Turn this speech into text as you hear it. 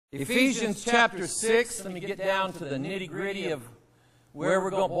Ephesians chapter 6. Let me get down to the nitty-gritty of where we're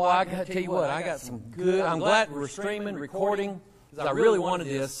going. Boy, I got to tell you what, I got some good. I'm glad we're streaming, recording, because I really wanted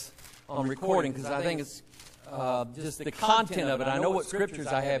this on recording, because I think it's just the content of it. I know what scriptures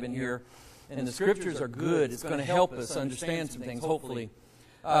I have in here, and the scriptures are good. It's going to help us understand some things, hopefully.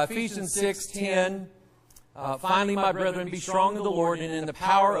 Ephesians 6:10. Finally, my brethren, be strong in the Lord and in the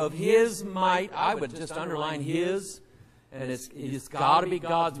power of His might. I would just underline His. And it's got to be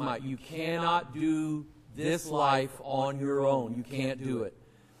God's might. You cannot do this life on your own. You can't do it.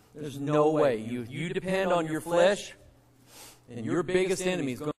 There's no way. You depend on your flesh, and your biggest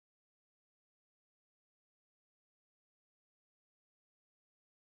enemy is going to...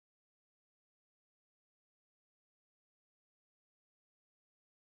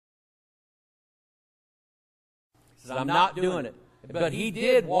 He says, I'm not doing it. But he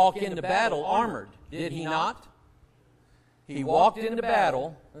did walk into battle armored, did he not? He walked into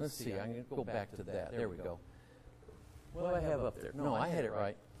battle. Let's see, I'm going to go back to that. There we go. What do I have up there? No, I had it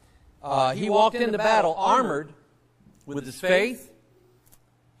right. He walked into battle armored with his faith.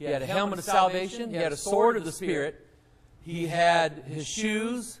 He had a helmet of salvation. He had a sword of the Spirit. He had his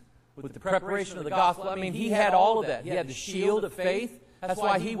shoes with the preparation of the gospel. I mean, he had all of that. He had the shield of faith. That's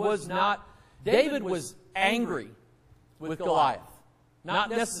why he was not... David was angry with Goliath.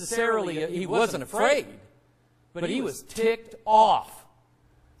 Not necessarily, he wasn't afraid. But he was ticked off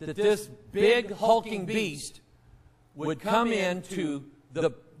that this big hulking beast would come into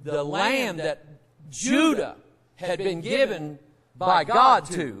the land that Judah had been given by God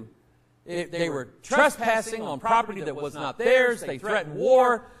to. They were trespassing on property that was not theirs. They threatened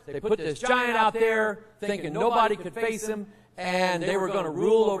war. They put this giant out there thinking nobody could face him. And they were going to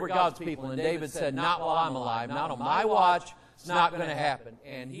rule over God's people. And David said, not while I'm alive. Not on my watch. It's not going to happen.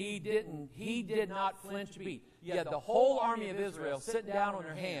 And he did not flinch a beat. You had the whole army of Israel sitting down on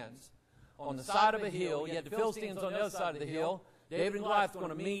their hands on the side of a hill. You had the Philistines on the other side of the hill. David and Goliath were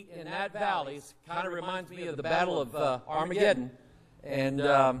going to meet in that valley. It kind of reminds me of the Battle of Armageddon. And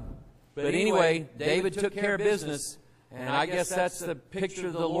but anyway, David took care of business. And I guess that's the picture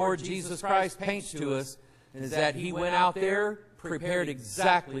the Lord Jesus Christ paints to us, is that he went out there, prepared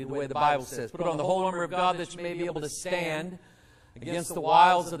exactly the way the Bible says. Put on the whole armor of God that you may be able to stand against the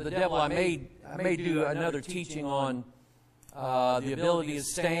wiles of the devil. I may do another teaching on the ability to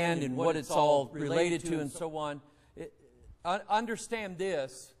stand and what it's all related to and so on. Understand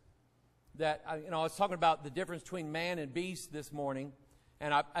this, that I was talking about the difference between man and beast this morning,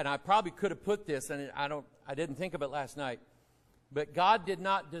 and I probably could have put this, and I didn't think of it last night, but God did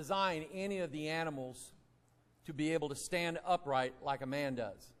not design any of the animals to be able to stand upright like a man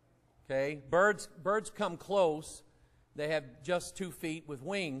does. Okay, birds come close. They have just 2 feet with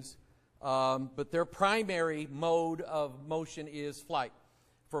wings, but their primary mode of motion is flight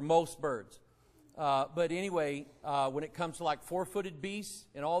for most birds. But anyway, when it comes to like 4-footed beasts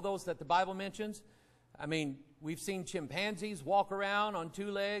and all those that the Bible mentions, I mean, we've seen chimpanzees walk around on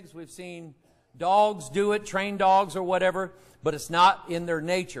 2 legs. We've seen dogs do it, trained dogs or whatever, but it's not in their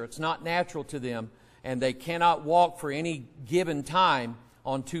nature. It's not natural to them, and they cannot walk for any given time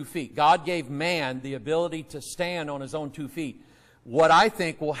on 2 feet. God gave man the ability to stand on his own 2 feet. What I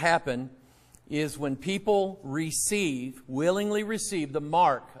think will happen is when people willingly receive the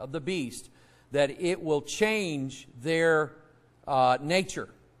mark of the beast, that it will change their nature,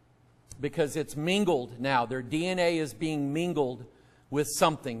 because it's mingled now. Their DNA is being mingled with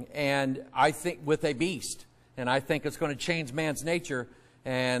something, and I think with a beast. And I think it's going to change man's nature.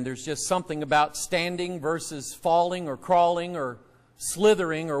 And there's just something about standing versus falling or crawling or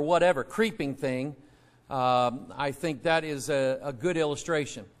slithering or whatever, creeping thing. I think that is a good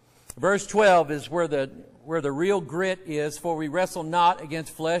illustration. Verse 12 is where the real grit is. For we wrestle not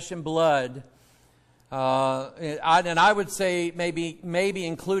against flesh and blood. And I would say maybe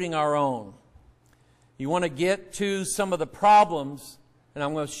including our own. You want to get to some of the problems, and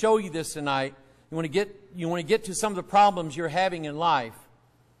I'm going to show you this tonight. You want to get to some of the problems you're having in life.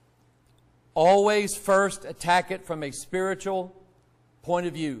 Always first attack it from a spiritual point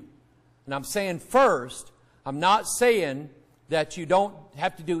of view. And I'm saying first, I'm not saying that you don't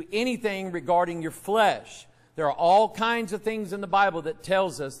have to do anything regarding your flesh. There are all kinds of things in the Bible that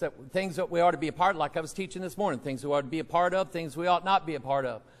tells us that things that we ought to be a part of, like I was teaching this morning, things we ought to be a part of, things we ought not be a part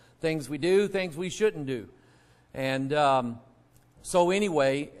of, things we do, things we shouldn't do. And so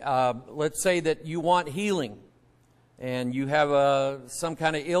anyway, let's say that you want healing and you have some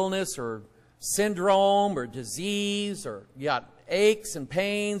kind of illness or syndrome or disease, or you got aches and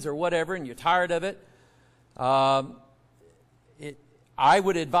pains or whatever, and you're tired of it. I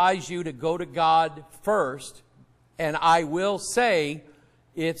would advise you to go to God first, and I will say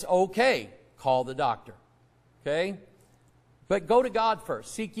it's okay. Call the doctor. Okay? But go to God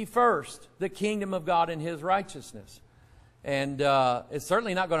first. Seek ye first the kingdom of God and His righteousness. And it's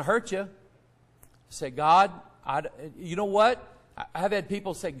certainly not going to hurt you. Say, God, you know what? I've had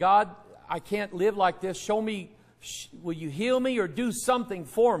people say, God, I can't live like this. Show me, will you heal me or do something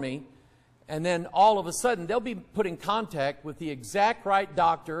for me? And then all of a sudden, they'll be put in contact with the exact right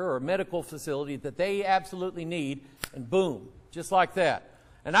doctor or medical facility that they absolutely need. And boom, just like that.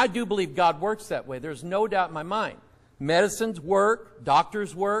 And I do believe God works that way. There's no doubt in my mind. Medicines work.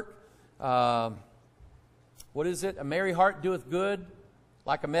 Doctors work. What is it? A merry heart doeth good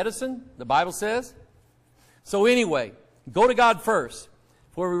like a medicine, the Bible says. So anyway, go to God first.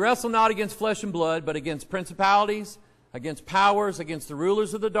 For we wrestle not against flesh and blood, but against principalities, against powers, against the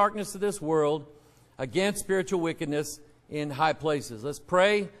rulers of the darkness of this world, against spiritual wickedness in high places. Let's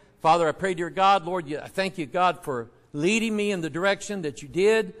pray. Father, I pray, dear God, Lord, I thank you, God, for leading me in the direction that you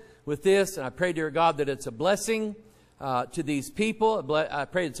did with this. And I pray, dear God, that it's a blessing to these people. I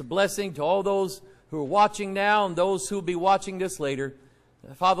pray it's a blessing to all those who are watching now and those who will be watching this later.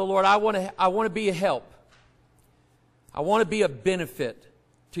 Father, Lord, I want to be a help. I want to be a benefit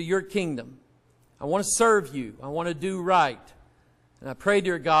to your kingdom. I want to serve you. I want to do right. And I pray,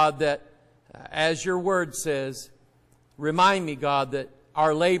 dear God, that as your word says, remind me, God, that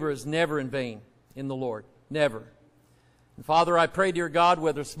our labor is never in vain in the Lord. Never. And Father, I pray, dear God,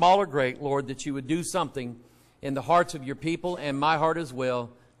 whether small or great, Lord, that you would do something in the hearts of your people and my heart as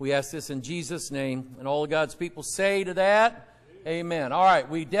well. We ask this in Jesus' name. And all of God's people say to that, amen. All right,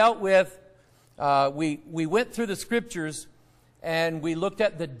 we dealt with, we went through the scriptures and we looked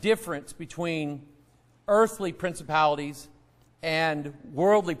at the difference between earthly principalities and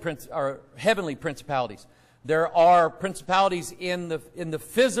worldly or heavenly principalities. There are principalities in the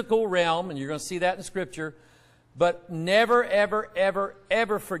physical realm, and you're going to see that in Scripture. But never, ever, ever,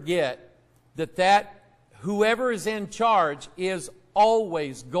 ever forget that whoever is in charge is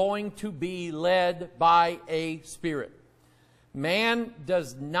always going to be led by a spirit. Man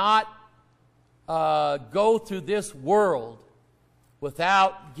does not go through this world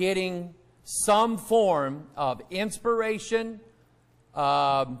without getting some form of inspiration.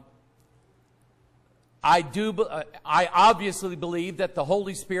 I obviously believe that the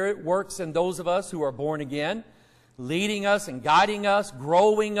Holy Spirit works in those of us who are born again, leading us and guiding us,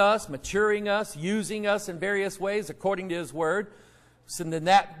 growing us, maturing us, using us in various ways according to His Word. So then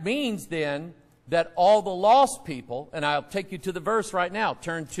that means then that all the lost people, and I'll take you to the verse right now.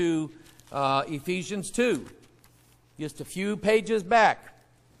 Turn to Ephesians 2, just a few pages back.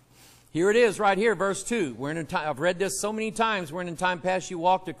 Here it is right here, verse 2. I've read this so many times. Wherein in time past you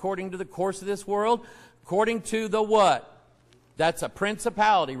walked according to the course of this world, according to the what? That's a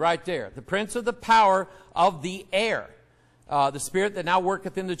principality right there. The prince of the power of the air. The spirit that now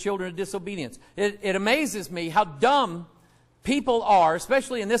worketh in the children of disobedience. It amazes me how dumb people are,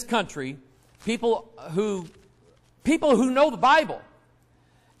 especially in this country, people who know the Bible.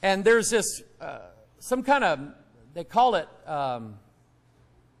 And there's this, some kind of, they call it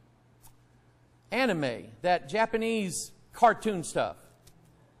anime, that Japanese cartoon stuff.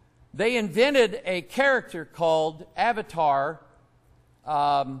 They invented a character called Avatar,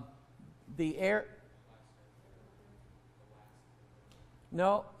 the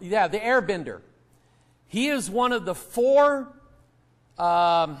Airbender. He is one of the 4,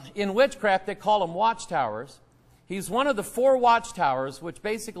 in witchcraft they call them watchtowers. He's one of the 4 watchtowers, which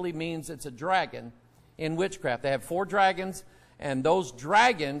basically means it's a dragon in witchcraft. They have 4 dragons, and those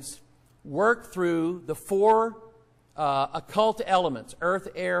dragons work through the 4 occult elements: earth,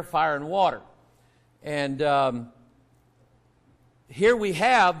 air, fire, and water. And here we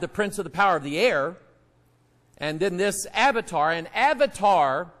have the prince of the power of the air, and then this avatar. And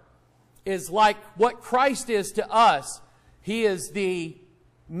avatar is like what Christ is to us. He is the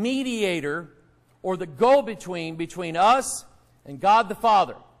mediator or the go-between between us and God the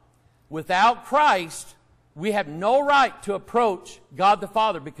Father. Without Christ, we have no right to approach God the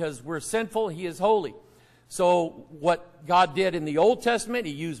Father because we're sinful. He is holy. So what God did in the Old Testament,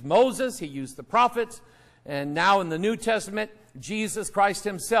 He used Moses, He used the prophets, and now in the New Testament, Jesus Christ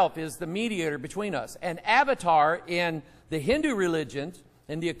Himself is the mediator between us. And Avatar in the Hindu religion,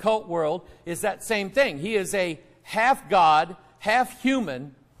 in the occult world, is that same thing. He is a half God, half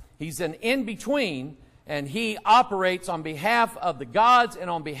human. He's an in-between, and he operates on behalf of the gods and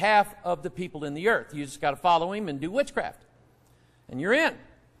on behalf of the people in the earth. You just got to follow him and do witchcraft, and you're in.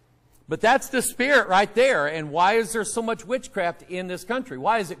 But that's the spirit right there. And why is there so much witchcraft in this country?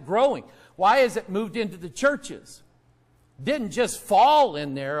 Why is it growing? Why has it moved into the churches? Didn't just fall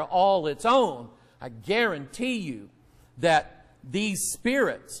in there all its own. I guarantee you that these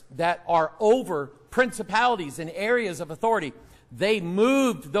spirits that are over principalities and areas of authority, they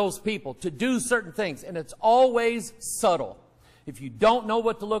moved those people to do certain things, and it's always subtle. If you don't know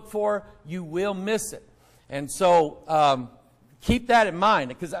what to look for, you will miss it. And so keep that in mind,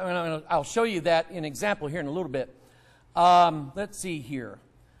 because I'll show you that in an example here in a little bit. Let's see here.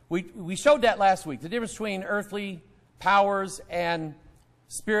 We showed that last week, the difference between earthly powers and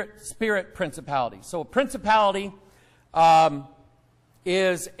spirit principality. So a principality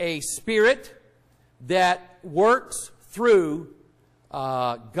is a spirit that works through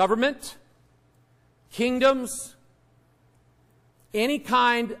government, kingdoms, any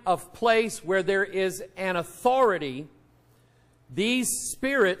kind of place where there is an authority. These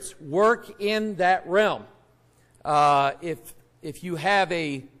spirits work in that realm. If you have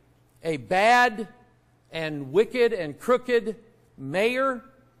a bad and wicked and crooked mayor,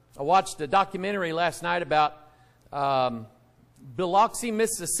 I watched a documentary last night about Biloxi,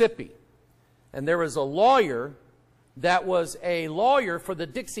 Mississippi, and there was a lawyer that was a lawyer for the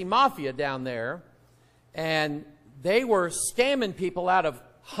Dixie Mafia down there, and they were scamming people out of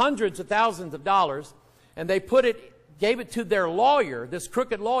hundreds of thousands of dollars, and they gave it to their lawyer, this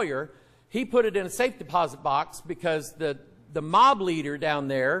crooked lawyer. He put it in a safe deposit box because the mob leader down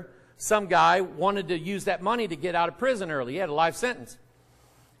there, some guy, wanted to use that money to get out of prison early. He had a life sentence.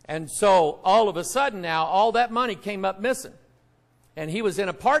 And so all of a sudden now, all that money came up missing. And he was in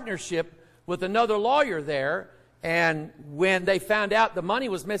a partnership with another lawyer there, and when they found out the money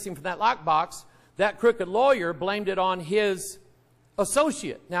was missing from that lockbox, that crooked lawyer blamed it on his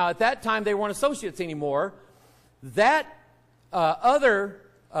associate. Now, at that time, they weren't associates anymore. That other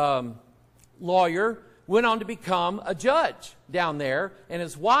lawyer went on to become a judge down there, and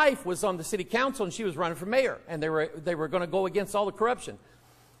his wife was on the city council, and she was running for mayor, and they were going to go against all the corruption.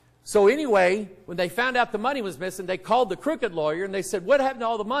 So anyway, when they found out the money was missing, they called the crooked lawyer, and they said, "What happened to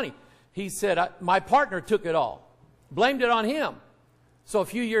all the money?" He said, "My partner took it all." Blamed it on him. So a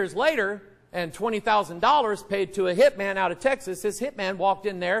few years later, and $20,000 paid to a hitman out of Texas, this hitman walked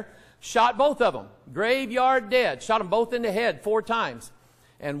in there, shot both of them, graveyard dead, shot them both in the head 4 times,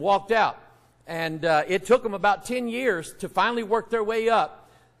 and walked out. And it took them about 10 years to finally work their way up.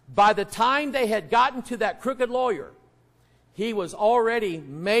 By the time they had gotten to that crooked lawyer, he was already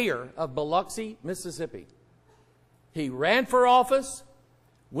mayor of Biloxi, Mississippi. He ran for office,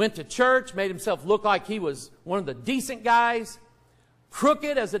 went to church, made himself look like he was one of the decent guys,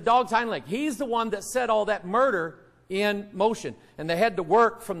 crooked as a dog's hind leg. He's the one that set all that murder in motion. And they had to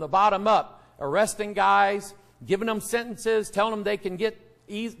work from the bottom up, arresting guys, giving them sentences, telling them they can get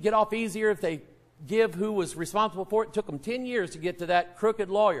off easier if they give who was responsible for it. It took them 10 years to get to that crooked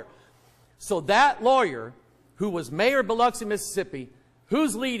lawyer. So that lawyer, who was mayor of Biloxi, Mississippi,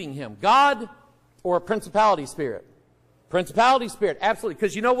 who's leading him? God or a principality spirit? Principality spirit, absolutely.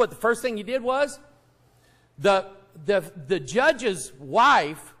 Because you know what the first thing he did was? The judge's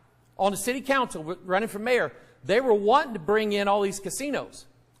wife on the city council running for mayor, they were wanting to bring in all these casinos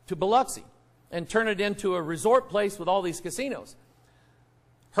to Biloxi and turn it into a resort place with all these casinos.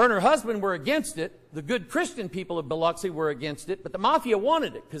 Her and her husband were against it. The good Christian people of Biloxi were against it, but the mafia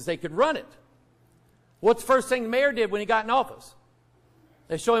wanted it because they could run it. What's the first thing the mayor did when he got in office?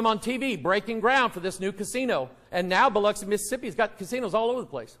 They show him on TV breaking ground for this new casino. And now Biloxi, Mississippi's got casinos all over the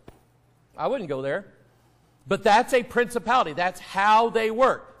place. I wouldn't go there. But that's a principality. That's how they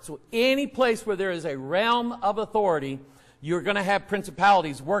work. So any place where there is a realm of authority, you're going to have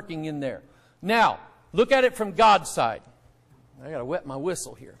principalities working in there. Now, look at it from God's side. I got to wet my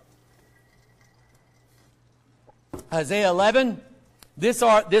whistle here. Isaiah 11. This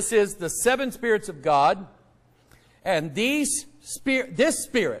is the 7 spirits of God. And this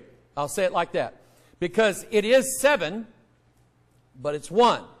spirit, I'll say it like that, because it is 7, but it's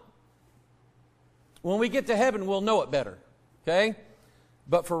 1. When we get to heaven, we'll know it better. Okay?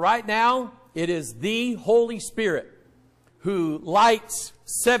 But for right now, it is the Holy Spirit who lights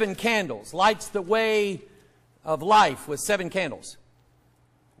 7 candles, lights the way of life with 7 candles.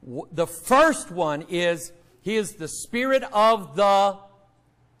 The first one is, he is the spirit of the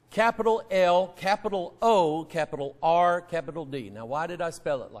capital L, capital O, capital R, capital D. Now, why did I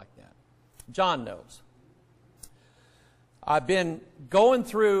spell it like that? John knows. I've been going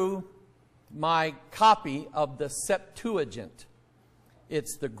through my copy of the Septuagint.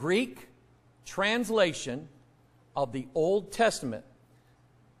 It's the Greek translation of the Old Testament.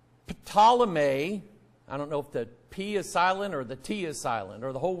 Ptolemy, I don't know if the P is silent or the T is silent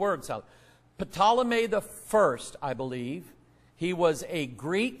or the whole word silent. Ptolemy the First, I believe, he was a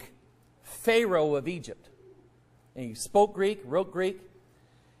Greek pharaoh of Egypt. And he spoke Greek, wrote Greek,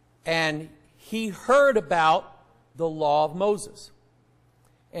 and he heard about the law of Moses.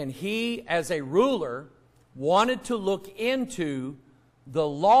 And he, as a ruler, wanted to look into the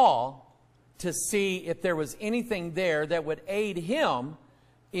law to see if there was anything there that would aid him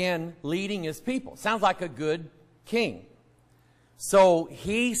in leading his people. Sounds like a good king. So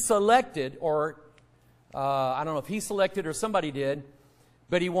he selected, or I don't know if he selected or somebody did,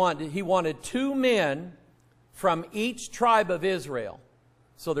 but he wanted 2 men from each tribe of Israel.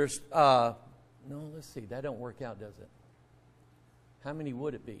 So there's, no, let's see, that don't work out, does it? How many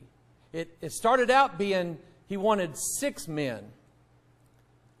would it be? It started out being, he wanted 6 men.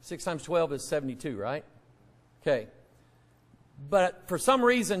 6 times 12 is 72, right? Okay. But for some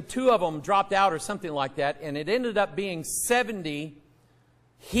reason, 2 of them dropped out or something like that, and it ended up being 70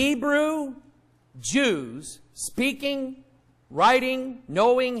 Hebrew Jews speaking, writing,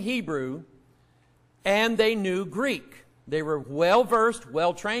 knowing Hebrew, and they knew Greek. They were well-versed,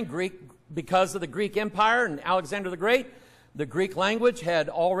 well-trained Greek because of the Greek Empire and Alexander the Great. The Greek language had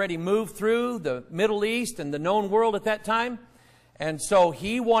already moved through the Middle East and the known world at that time. And so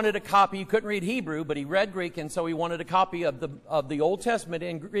he wanted a copy. He couldn't read Hebrew, but he read Greek, and so he wanted a copy of the Old Testament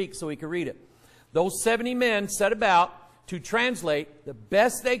in Greek so he could read it. Those 70 men set about to translate the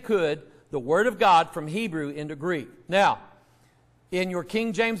best they could the Word of God from Hebrew into Greek. Now, in your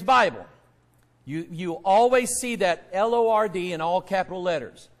King James Bible, you always see that L-O-R-D in all capital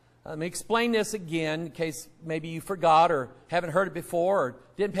letters. Let me explain this again in case maybe you forgot or haven't heard it before or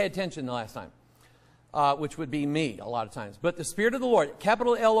didn't pay attention the last time. Which would be me a lot of times. But the Spirit of the Lord,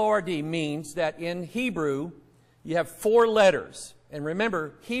 capital L-O-R-D, means that in Hebrew you have 4 letters. And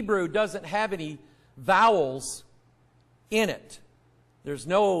remember, Hebrew doesn't have any vowels in it. There's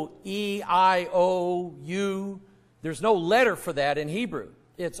no E, I, O, U. There's no letter for that in Hebrew.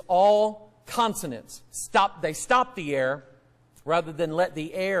 It's all consonants. They stop the air rather than let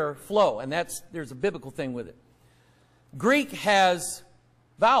the air flow. And there's a biblical thing with it. Greek has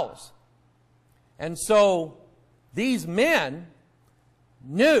vowels. And so these men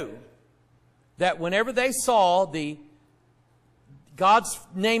knew that whenever they saw God's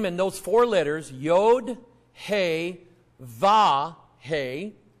name in those 4 letters, Yod, He, Va,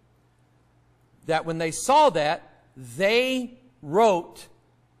 He, that when they saw that, they wrote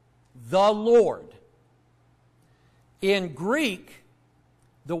the Lord. In Greek,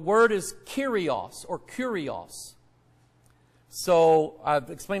 the word is Kyrios or Kurios. So I've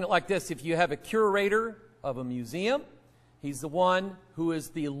explained it like this. If you have a curator of a museum, he's the one who is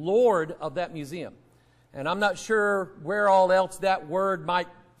the Lord of that museum. And I'm not sure where all else that word might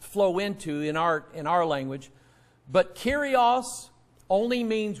flow into in our language. But Kyrios only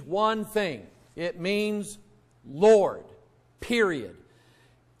means one thing. It means Lord, period.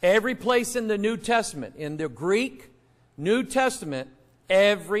 Every place in the New Testament, in the Greek New Testament,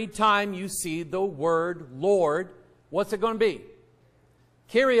 every time you see the word Lord, what's it going to be?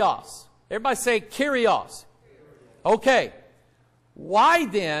 Kyrios. Everybody say Kyrios. Okay. Why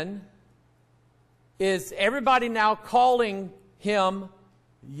then is everybody now calling him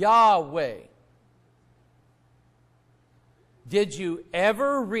Yahweh? Did you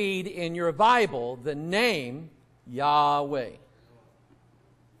ever read in your Bible the name Yahweh?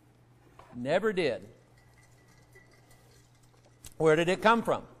 Never did. Where did it come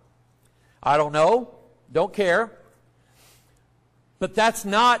from? I don't know. Don't care. But that's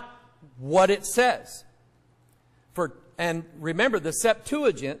not what it says. And remember, the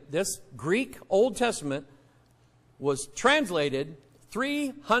Septuagint, this Greek Old Testament, was translated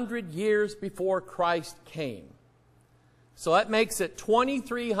 300 years before Christ came. So that makes it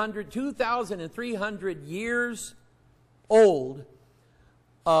 2,300 years old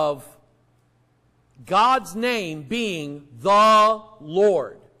of God's name being the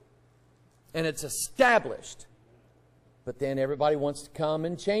Lord. And it's established. But then everybody wants to come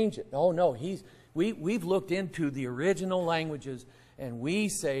and change it. Oh, no, we've looked into the original languages and we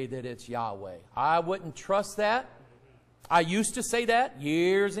say that it's Yahweh. I wouldn't trust that. I used to say that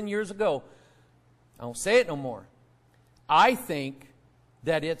years and years ago. I don't say it no more. I think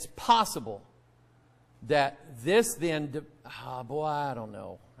that it's possible that this then, boy, I don't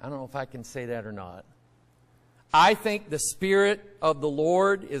know. I don't know if I can say that or not. I think the Spirit of the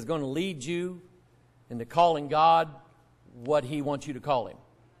Lord is going to lead you into calling God what He wants you to call Him.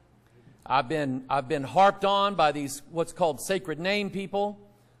 I've been harped on by these what's called sacred name people.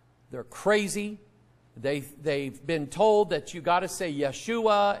 They're crazy. They've been told that you got to say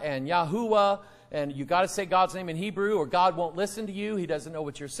Yeshua and Yahuwah, and you got to say God's name in Hebrew, or God won't listen to you. He doesn't know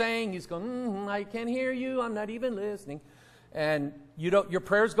what you're saying. He's going, I can't hear you. I'm not even listening, and your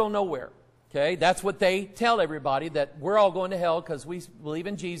prayers go nowhere. Okay, that's what they tell everybody, that we're all going to hell because we believe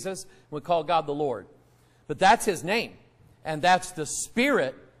in Jesus. We call God the Lord. But that's His name. And that's the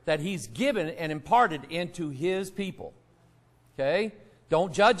Spirit that He's given and imparted into His people. Okay?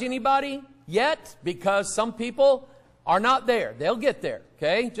 Don't judge anybody yet, because some people are not there. They'll get there.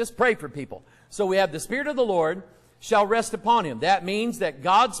 Okay? Just pray for people. So we have the Spirit of the Lord shall rest upon him. That means that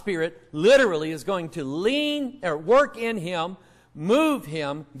God's Spirit literally is going to lean or work in him, move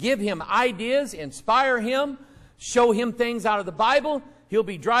him, give him ideas, inspire him, show him things out of the Bible. He'll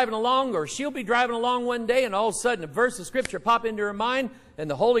be driving along, or she'll be driving along one day, and all of a sudden a verse of Scripture pop into her mind, and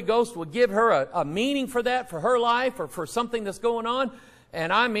the Holy Ghost will give her a meaning for that, for her life, or for something that's going on.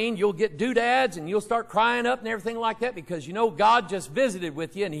 And I mean, you'll get doodads, and you'll start crying up and everything like that, because you know God just visited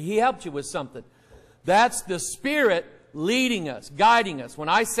with you, and He helped you with something. That's the Spirit leading us, guiding us. When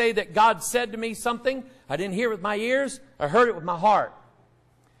I say that God said to me something, I didn't hear it with my ears, I heard it with my heart.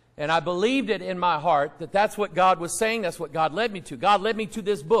 And I believed it in my heart that that's what God was saying, that's what God led me to. God led me to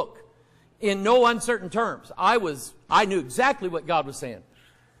this book in no uncertain terms. I knew exactly what God was saying.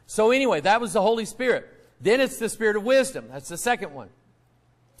 So anyway, that was the Holy Spirit. Then it's the Spirit of wisdom. That's the second one.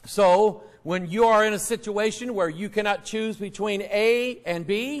 So when you are in a situation where you cannot choose between A and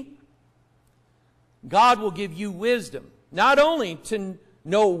B, God will give you wisdom. Not only to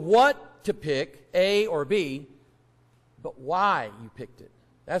know what to pick, A or B, but why you picked it.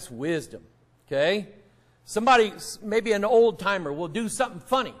 That's wisdom. Okay? Somebody, maybe an old timer, will do something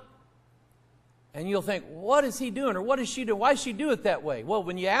funny. And you'll think, what is he doing? Or what is she doing? Why does she do it that way? Well,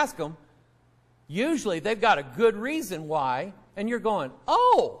 when you ask them, usually they've got a good reason why. And you're going,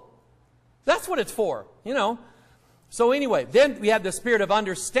 oh, that's what it's for. You know. So anyway, then we have the Spirit of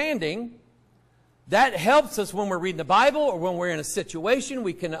understanding. That helps us when we're reading the Bible, or when we're in a situation,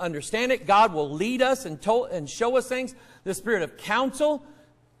 we can understand it. God will lead us and show us things. The Spirit of counsel.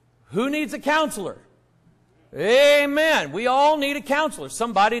 Who needs a counselor? Amen. We all need a counselor.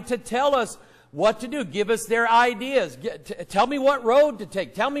 Somebody to tell us what to do. Give us their ideas. Tell me what road to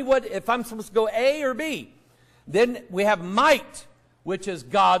take. Tell me if I'm supposed to go A or B. Then we have might, which is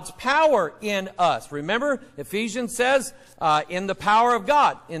God's power in us. Remember, Ephesians says, in the power of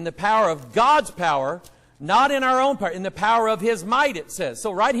God. In the power of God's power, not in our own power. In the power of His might, it says.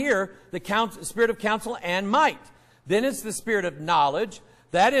 So right here, the Spirit of counsel and might. Then it's the Spirit of knowledge.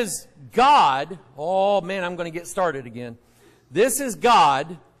 That is God. Oh, man, I'm going to get started again. This is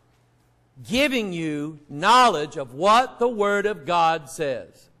God giving you knowledge of what the Word of God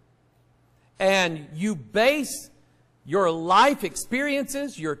says. And you base your life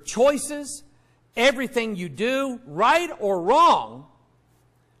experiences, your choices, everything you do, right or wrong,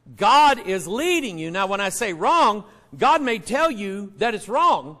 God is leading you. Now, when I say wrong, God may tell you that it's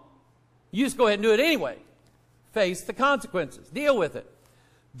wrong. You just go ahead and do it anyway. Face the consequences. Deal with it.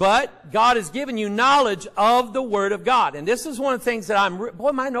 But God has given you knowledge of the Word of God. And this is one of the things that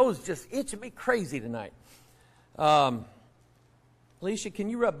boy, my nose is just itching me crazy tonight. Alicia, can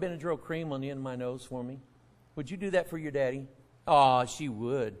you rub Benadryl cream on the end of my nose for me? Would you do that for your daddy? Oh, she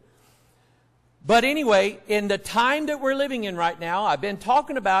would. But anyway, in the time that we're living in right now, I've been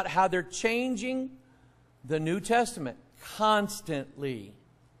talking about how they're changing the New Testament constantly.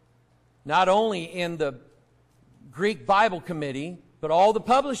 Not only in the Greek Bible Committee, but all the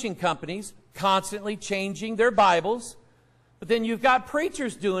publishing companies constantly changing their Bibles. But then you've got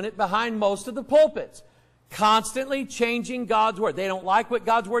preachers doing it behind most of the pulpits. Constantly changing God's Word. They don't like what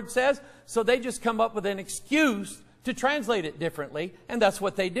God's Word says, so they just come up with an excuse to translate it differently, and that's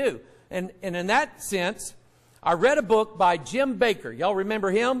what they do. And in that sense, I read a book by Jim Baker. Y'all remember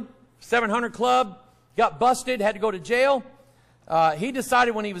him? 700 Club, got busted, had to go to jail. He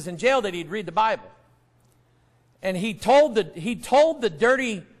decided when he was in jail that he'd read the Bible. And he told the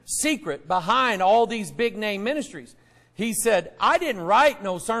dirty secret behind all these big name ministries. He said, I didn't write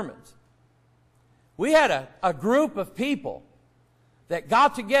no sermons. We had a group of people that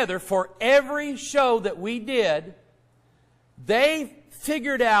got together for every show that we did. They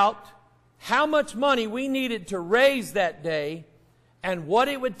figured out how much money we needed to raise that day and what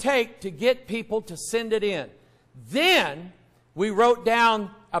it would take to get people to send it in. Then we wrote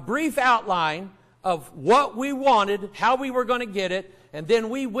down a brief outline of what we wanted, how we were going to get it, and then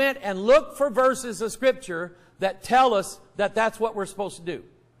we went and looked for verses of Scripture that tell us that that's what we're supposed to do.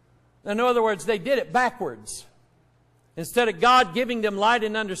 In other words, they did it backwards. Instead of God giving them light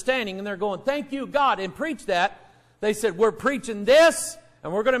and understanding, and they're going, thank you, God, and preach that, they said, we're preaching this,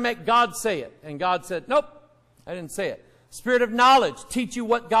 and we're going to make God say it. And God said, nope, I didn't say it. Spirit of knowledge, teach you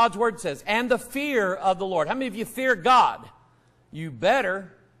what God's Word says, and the fear of the Lord. How many of you fear God? You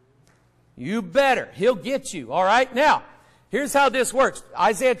better. You better. He'll get you. All right? Now, here's how this works.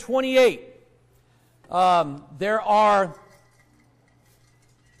 Isaiah 28. There are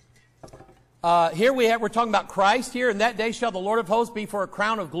Here we're talking about Christ here. In that day shall the Lord of hosts be for a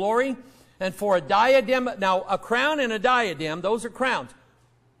crown of glory and for a diadem. Now, a crown and a diadem, those are crowns.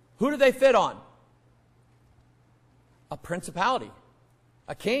 Who do they fit on? A principality,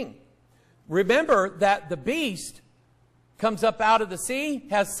 a king. Remember that the beast comes up out of the sea,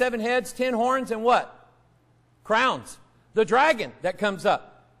 has 7 heads, 10 horns, and what? Crowns. The dragon that comes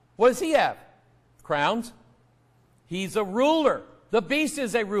up, what does he have? Crowns. He's a ruler. The beast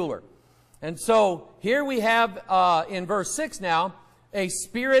is a ruler. And so here we have in verse 6 now, a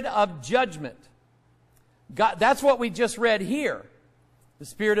spirit of judgment. God, that's what we just read here. The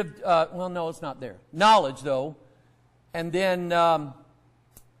spirit of, well, no, it's not there. Knowledge, though. And then,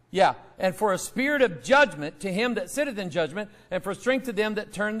 and for a spirit of judgment to him that sitteth in judgment, and for strength to them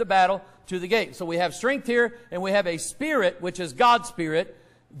that turn the battle to the gate. So we have strength here, and we have a spirit, which is God's spirit,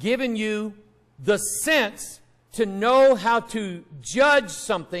 giving you the sense to know how to judge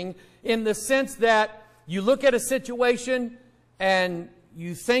something, in the sense that you look at a situation and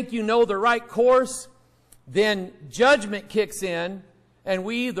you think you know the right course, then judgment kicks in, and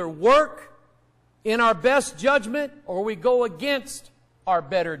we either work in our best judgment or we go against our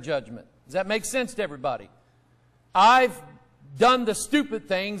better judgment. Does that make sense to everybody? I've done the stupid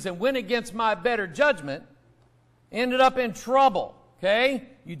things and went against my better judgment, ended up in trouble. Okay?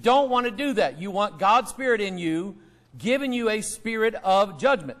 You don't want to do that. You want God's Spirit in you, giving you a spirit of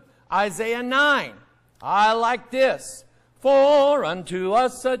judgment. Isaiah 9. I like this. For unto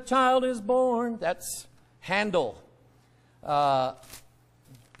us a child is born. That's Handel.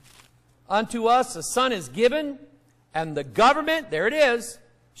 Unto us a son is given, and the government, there it is,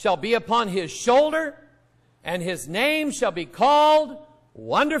 shall be upon his shoulder, and his name shall be called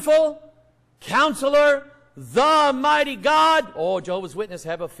Wonderful, Counselor, the Mighty God. Oh, Jehovah's Witnesses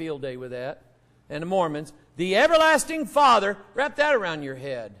have a field day with that. And the Mormons. The Everlasting Father. Wrap that around your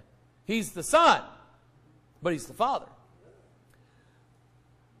head. He's the Son, but He's the Father.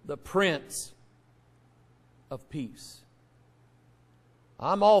 The Prince of Peace.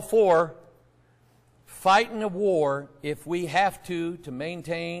 I'm all for fighting a war if we have to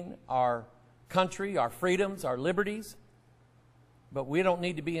maintain our country, our freedoms, our liberties. But we don't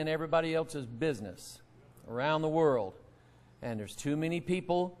need to be in everybody else's business around the world. And there's too many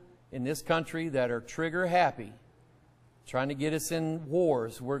people in this country that are trigger happy, trying to get us in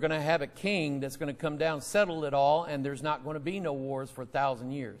wars. We're going to have a king that's going to come down, settle it all, and there's not going to be no wars for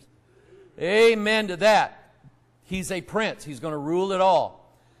 1,000 years. Amen to that. He's a prince. He's going to rule it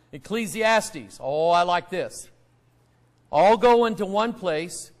all. Ecclesiastes. Oh, I like this. All go into one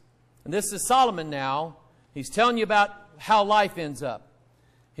place. And this is Solomon now. He's telling you about how life ends up.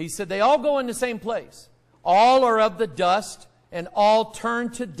 He said they all go in the same place. All are of the dust, and all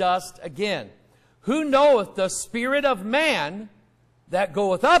turn to dust again. Who knoweth the spirit of man that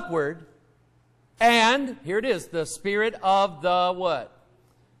goeth upward, and, here it is, the spirit of the what?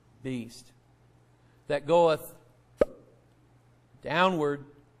 Beast. That goeth downward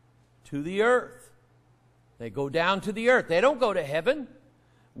to the earth. They go down to the earth. They don't go to heaven.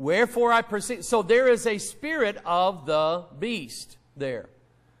 Wherefore I perceive. So there is a spirit of the beast there.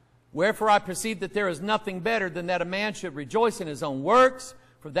 Wherefore I perceive that there is nothing better than that a man should rejoice in his own works,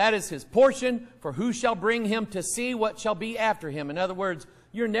 for that is his portion. For who shall bring him to see what shall be after him? In other words,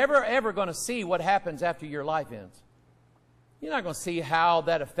 you're never ever going to see what happens after your life ends. You're not going to see how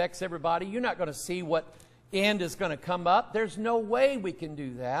that affects everybody. You're not going to see what end is going to come up. There's no way we can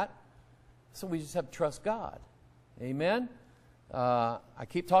do that. So we just have to trust God. Amen? I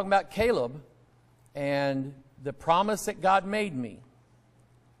keep talking about Caleb and the promise that God made me.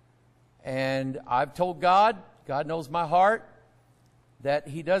 And I've told God, God knows my heart, that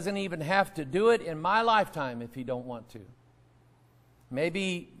He doesn't even have to do it in my lifetime if He don't want to.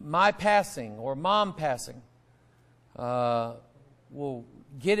 Maybe my passing or mom passing will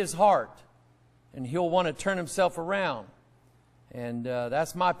get his heart, and he'll want to turn himself around. And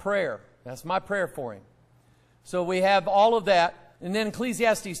that's my prayer. That's my prayer for him. So we have all of that. And then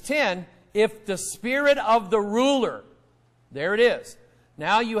Ecclesiastes 10, if the spirit of the ruler, there it is.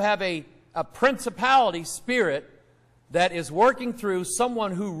 Now you have a principality spirit that is working through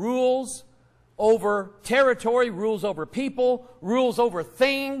someone who rules over territory, rules over people, rules over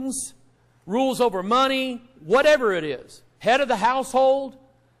things, rules over money, whatever it is. Head of the household,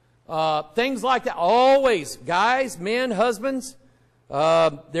 things like that. Always, guys, men, husbands,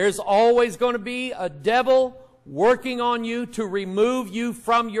 there's always going to be a devil working on you to remove you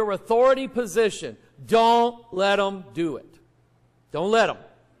from your authority position. Don't let them do it. Don't let them.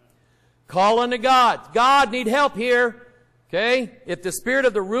 Call unto God. God, need help here. Okay? If the spirit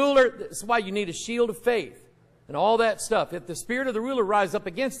of the ruler, this is why you need a shield of faith. and all that stuff. If the spirit of the ruler rise up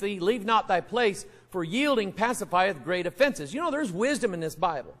against thee, leave not thy place, for yielding pacifieth great offenses. You know, there's wisdom in this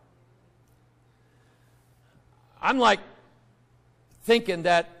Bible. I'm like thinking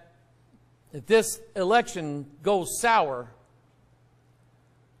that if this election goes sour,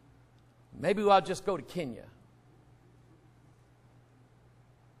 maybe I'll just go to Kenya.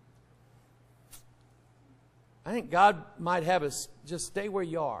 I think God might have us just stay where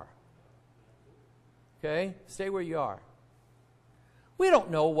you are. Okay? Stay where you are. We don't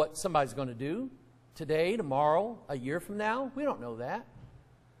know what somebody's going to do today, tomorrow, a year from now. We don't know that.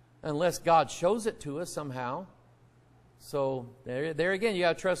 Unless God shows it to us somehow. So, there again, you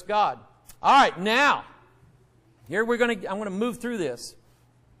got to trust God. All right, now, here I'm going to move through this.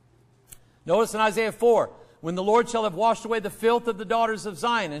 Notice in Isaiah 4, when the Lord shall have washed away the filth of the daughters of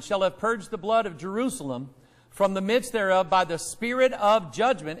Zion, and shall have purged the blood of Jerusalem from the midst thereof by the spirit of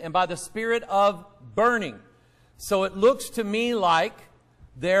judgment and by the spirit of burning. So it looks to me like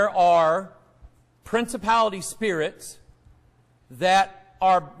there are principality spirits that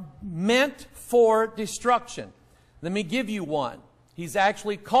are meant for destruction. Let me give you one. He's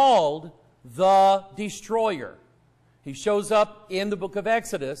actually called the Destroyer. He shows up in the book of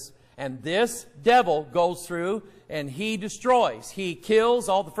Exodus, and this devil goes through and he destroys. He kills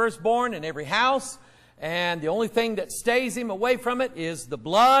all the firstborn in every house, and the only thing that stays him away from it is the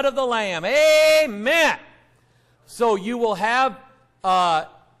blood of the Lamb. Amen! So you will have, man,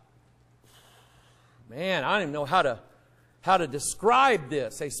 I don't even know how to describe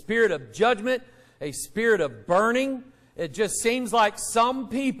this. A spirit of judgment, a spirit of burning. It just seems like some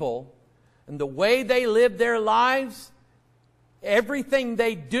people, and the way they live their lives, everything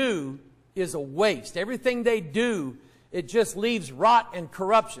they do is a waste. Everything they do, it just leaves rot and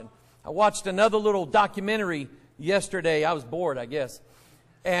corruption. I watched another little documentary yesterday. I was bored, I guess.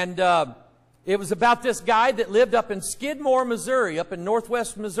 And it was about this guy that lived up in Skidmore, Missouri, up in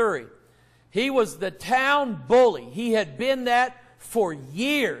northwest Missouri. He was the town bully. He had been that for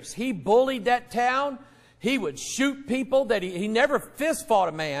years. He bullied that town. He would shoot people. That he never fist fought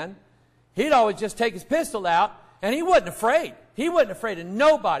a man. He'd always just take his pistol out, and he wasn't afraid. He wasn't afraid of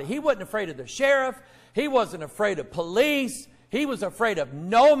nobody. He wasn't afraid of the sheriff. He wasn't afraid of police. He was afraid of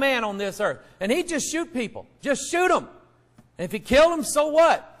no man on this earth. And he'd just shoot people. Just shoot them. And if he killed them, so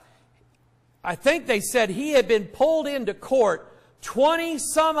what? I think they said he had been pulled into court 20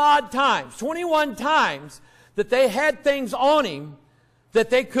 some odd times, 21 times, that they had things on him that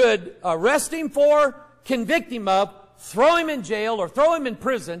they could arrest him for, convict him of, throw him in jail or throw him in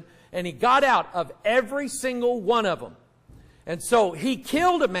prison, and he got out of every single one of them. And so he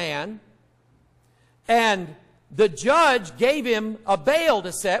killed a man, and the judge gave him a bail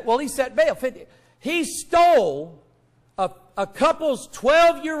to set. Well, he set bail. He stole a couple's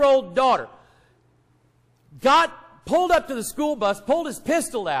 12-year-old daughter. Pulled up to the school bus, pulled his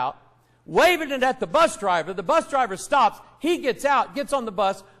pistol out, waving it at the bus driver. The bus driver stops. He gets out, gets on the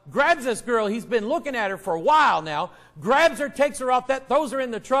bus, grabs this girl. He's been looking at her for a while now. Grabs her, takes her off that, throws her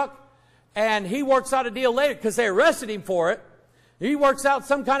in the truck, and he works out a deal later because they arrested him for it. He works out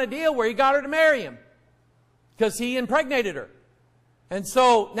some kind of deal where he got her to marry him because he impregnated her. And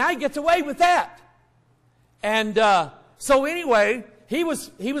so now he gets away with that. And so anyway, he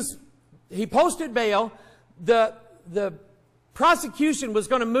posted bail. The prosecution was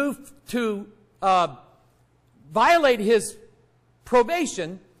going to move to violate his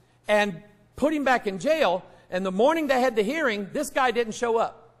probation and put him back in jail. And the morning they had the hearing, this guy didn't show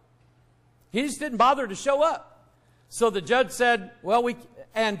up. He just didn't bother to show up. So the judge said, well,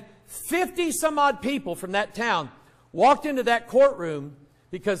 and 50 some odd people from that town walked into that courtroom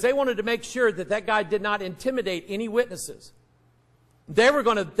because they wanted to make sure that that guy did not intimidate any witnesses. They were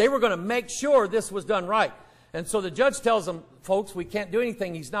going to make sure this was done right. And so the judge tells them, folks, we can't do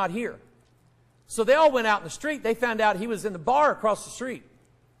anything. He's not here. So they all went out in the street. They found out he was in the bar across the street.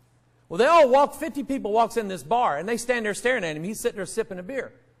 Well, they all walked, 50 people walks in this bar, and they stand there staring at him. He's sitting there sipping a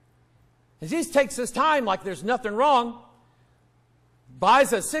beer. As he takes his time like there's nothing wrong,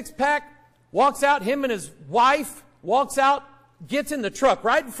 buys a 6-pack, walks out, him and his wife, walks out, gets in the truck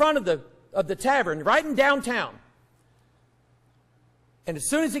right in front of the tavern, right in downtown. And as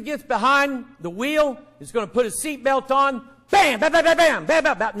soon as he gets behind the wheel, he's going to put his seatbelt on. Bam, bam, bam, bam, bam, bam,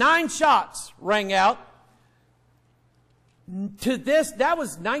 bam. About 9 shots rang out. To this, that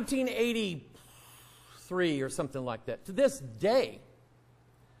was 1983 or something like that. To this day,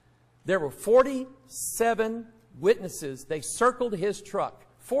 there were 47 witnesses. They circled his truck.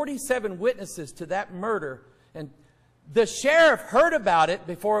 47 witnesses to that murder. And the sheriff heard about it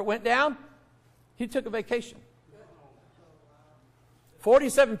before it went down. He took a vacation.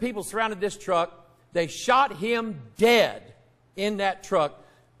 47 people surrounded this truck. They shot him dead in that truck.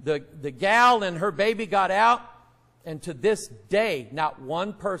 The gal and her baby got out, and to this day, not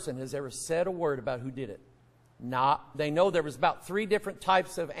one person has ever said a word about who did it. They know there was about 3 different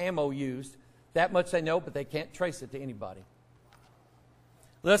types of ammo used. That much they know, but they can't trace it to anybody.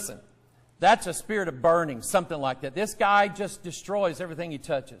 Listen, that's a spirit of burning, something like that. This guy just destroys everything he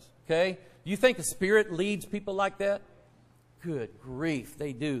touches, okay? Do you think a spirit leads people like that? Good grief,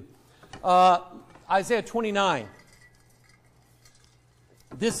 they do. Isaiah 29.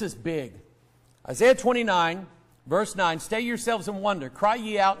 This is big. Isaiah 29, verse 9. Stay yourselves in wonder. Cry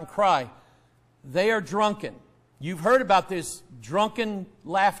ye out and cry. They are drunken. You've heard about this drunken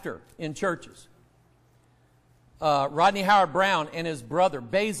laughter in churches. Rodney Howard Brown and his brother,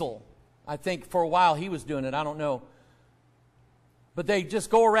 Basil, I think for a while he was doing it. I don't know. But they just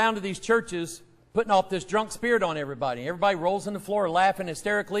go around to these churches putting off this drunk spirit on everybody. Everybody rolls on the floor laughing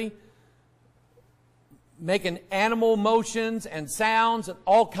hysterically, making animal motions and sounds and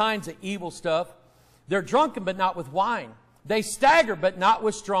all kinds of evil stuff. They're drunken, but not with wine. They stagger, but not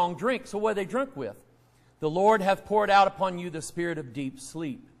with strong drink. So what are they drunk with? The Lord hath poured out upon you the spirit of deep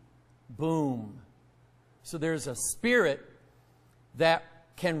sleep. Boom. So there's a spirit that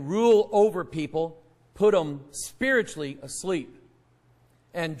can rule over people, put them spiritually asleep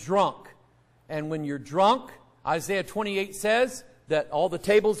and drunk. And when you're drunk, Isaiah 28 says that all the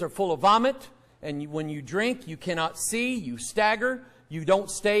tables are full of vomit. And when you drink, you cannot see, you stagger, you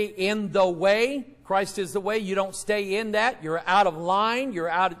don't stay in the way. Christ is the way. You don't stay in that. You're out of line.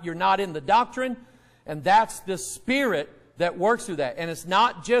 You're not in the doctrine. And that's the spirit that works through that. And it's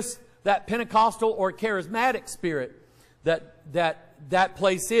not just that Pentecostal or charismatic spirit that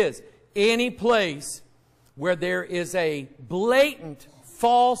place is. Any place where there is a blatant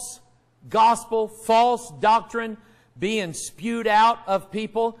false gospel, false doctrine being spewed out of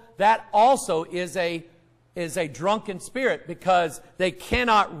people, that also is a drunken spirit, because they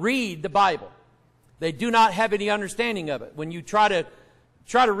cannot read the Bible. They do not have any understanding of it. When you try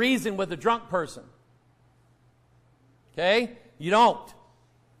to reason with a drunk person, okay, you don't.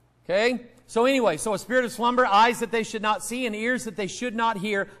 Okay? So anyway, so a spirit of slumber, eyes that they should not see and ears that they should not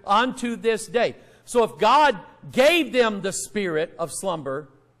hear unto this day. So if God gave them the spirit of slumber,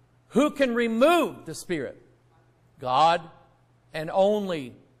 who can remove the spirit? God and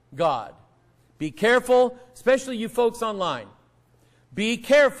only God. Be careful, especially you folks online. Be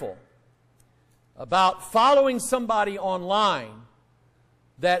careful about following somebody online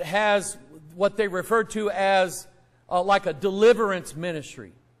that has what they refer to as like a deliverance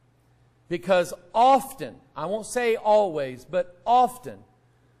ministry. Because often, I won't say always, but often,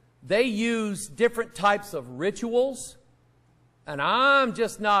 they use different types of rituals, and I'm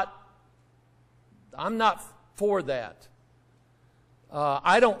not for that.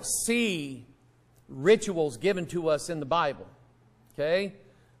 I don't see rituals given to us in the Bible. Okay?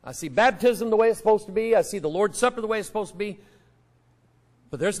 I see baptism the way it's supposed to be. I see the Lord's Supper the way it's supposed to be.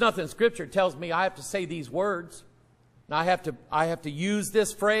 But there's nothing in Scripture that tells me I have to say these words. And I have to use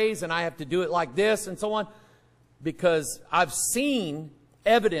this phrase, and I have to do it like this, and so on. Because I've seen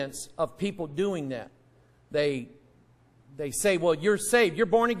evidence of people doing that. They say, well, you're saved, you're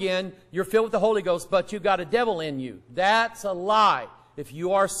born again, you're filled with the Holy Ghost, but you've got a devil in you. That's a lie. If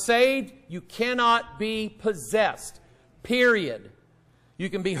you are saved, you cannot be possessed. Period. You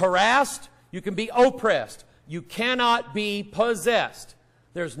can be harassed, you can be oppressed. You cannot be possessed.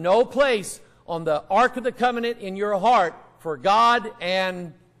 There's no place on the Ark of the Covenant in your heart for God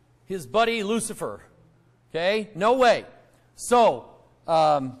and his buddy Lucifer. Okay? No way. So,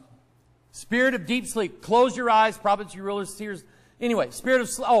 spirit of deep sleep. Close your eyes, prophets, you rulers, seers. Anyway, spirit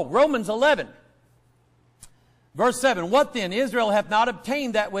of Romans 11. Verse 7. What then? Israel hath not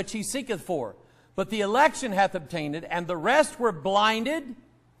obtained that which he seeketh for, but the election hath obtained it, and the rest were blinded,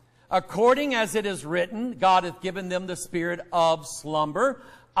 according as it is written, God hath given them the spirit of slumber,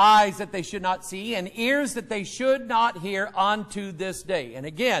 eyes that they should not see, and ears that they should not hear unto this day. And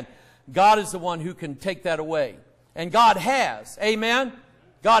again, God is the one who can take that away. And God has. Amen?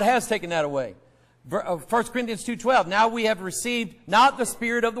 God has taken that away. 1 Corinthians 2:12. Now we have received not the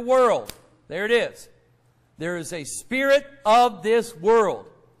spirit of the world. There it is. There is a spirit of this world.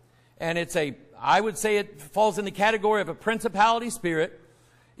 And I would say it falls in the category of a principality spirit.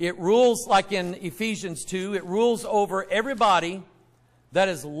 It rules, like in Ephesians 2, it rules over everybody that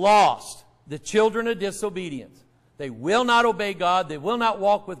is lost, the children of disobedience. They will not obey God. They will not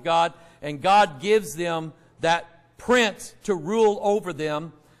walk with God. And God gives them that prince to rule over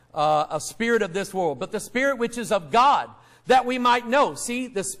them, a spirit of this world. But the spirit which is of God, that we might know. See,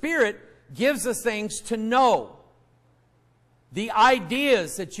 the spirit gives us things to know. the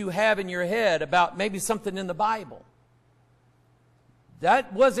ideas that you have in your head about maybe something in the Bible.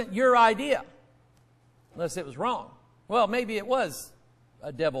 That wasn't your idea, unless it was wrong. Well, maybe it was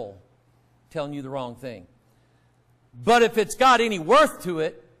a devil telling you the wrong thing. But if it's got any worth to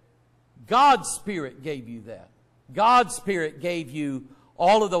it, God's Spirit gave you that. God's Spirit gave you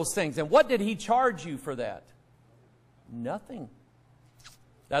all of those things. And what did He charge you for that? Nothing.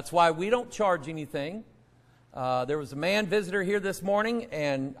 That's why we don't charge anything. There was a man visitor here this morning,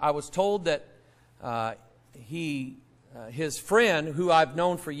 and I was told that his friend, who I've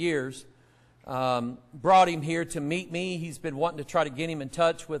known for years, brought him here to meet me. He's been wanting to try to get him in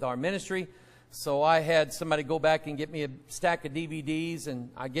touch with our ministry. So I had somebody go back and get me a stack of DVDs, and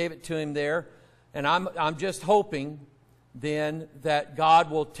I gave it to him there. And I'm just hoping then that God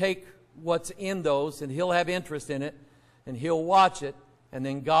will take what's in those, and he'll have interest in it, and he'll watch it, and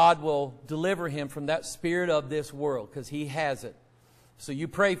then God will deliver him from that spirit of this world, because he has it. So you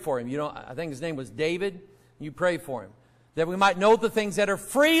pray for him. You know, I think his name was David. You pray for him, that we might know the things that are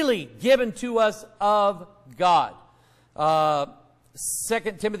freely given to us of God.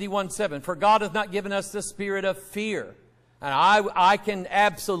 2 Timothy 1:7, for God hath not given us the spirit of fear. And I can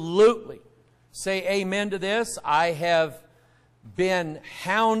absolutely say amen to this. I have been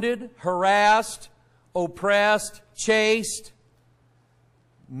hounded, harassed, oppressed, chased,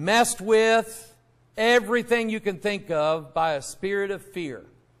 messed with, everything you can think of by a spirit of fear,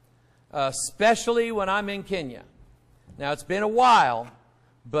 especially when I'm in Kenya. Now, it's been a while,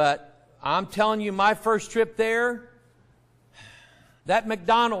 but I'm telling you, my first trip there, that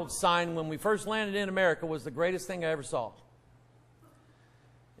McDonald's sign when we first landed in America was the greatest thing I ever saw.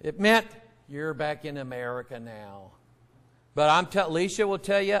 It meant, you're back in America now. But Alicia will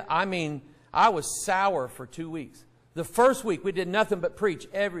tell you, I mean, I was sour for 2 weeks. The first week, we did nothing but preach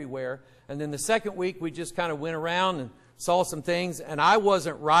everywhere. And then the second week, we just kind of went around and saw some things. And I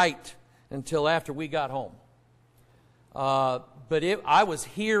wasn't right until after we got home. But I was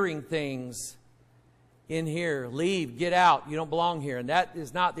hearing things in here. Leave, get out, you don't belong here. And that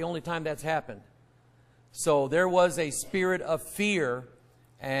is not the only time that's happened. So there was a spirit of fear.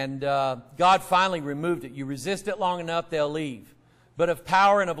 And God finally removed it. You resist it long enough, they'll leave. But of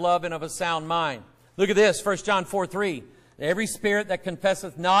power and of love and of a sound mind. Look at this, 1 John 4:3. Every spirit that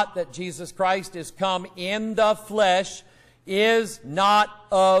confesseth not that Jesus Christ is come in the flesh is not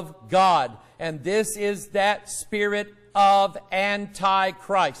of God. And this is that spirit of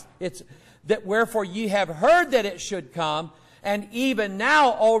Antichrist. It's that wherefore ye have heard that it should come, and even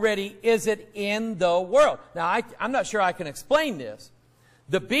now already is it in the world. Now, I'm not sure I can explain this.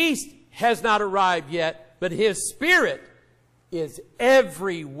 The beast has not arrived yet, but his spirit is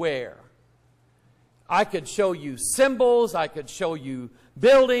everywhere. I could show you symbols. I could show you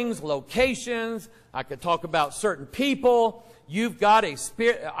buildings, locations. I could talk about certain people. You've got a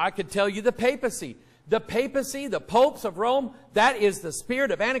spirit. I could tell you the papacy. The papacy, the popes of Rome, that is the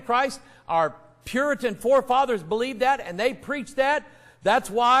spirit of Antichrist. Our Puritan forefathers believed that, and they preached that. That's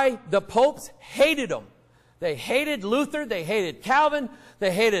why the popes hated them. They hated Luther. They hated Calvin.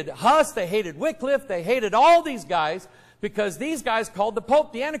 They hated Huss. They hated Wycliffe. They hated all these guys because these guys called the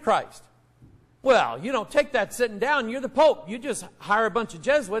Pope the Antichrist. Well, you don't take that sitting down. You're the Pope. You just hire a bunch of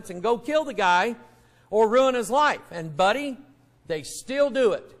Jesuits and go kill the guy or ruin his life. And, buddy, they still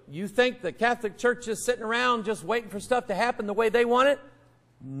do it. You think the Catholic Church is sitting around just waiting for stuff to happen the way they want it?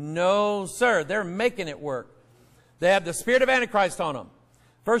 No, sir. They're making it work. They have the spirit of Antichrist on them.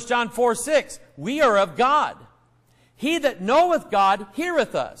 1 John 4:6, we are of God. He that knoweth God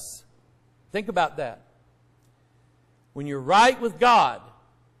heareth us. Think about that. When you're right with God,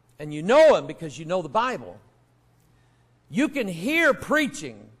 and you know Him because you know the Bible, you can hear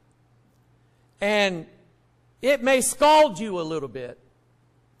preaching, and it may scald you a little bit,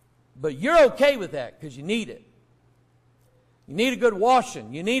 but you're okay with that because you need it. You need a good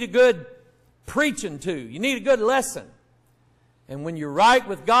washing. You need a good preaching too. You need a good lesson. And when you're right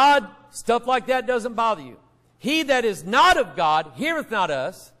with God, stuff like that doesn't bother you. He that is not of God heareth not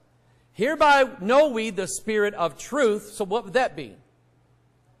us. Hereby know we the spirit of truth. So what would that be?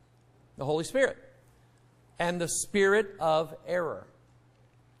 The Holy Spirit. And the spirit of error.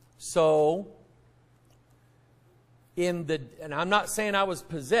 So, and I'm not saying I was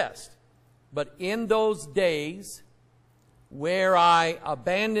possessed, but in those days where I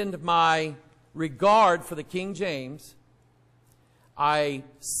abandoned my regard for the King James, I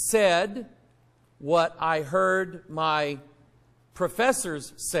said what I heard my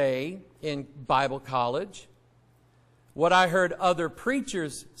professors say in Bible college, what I heard other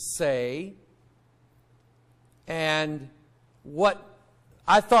preachers say, and what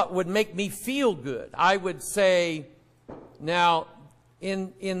I thought would make me feel good. I would say, Now,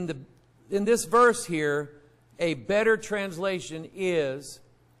 in this verse here, a better translation is,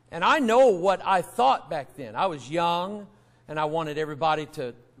 and I know what I thought back then. I was young, and I wanted everybody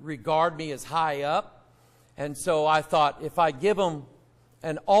to regard me as high up. And so I thought, if I give them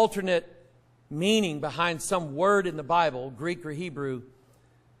an alternate meaning behind some word in the Bible, Greek or Hebrew,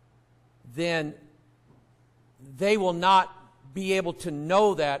 then they will not be able to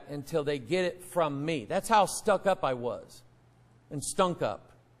know that until they get it from me. That's how stuck up I was and stunk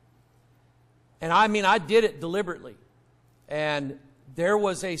up. And I mean, I did it deliberately. And there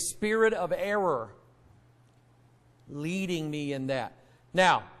was a spirit of error leading me in that.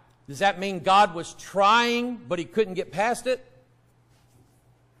 Now, does that mean God was trying, but He couldn't get past it?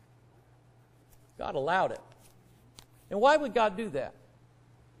 God allowed it. And why would God do that?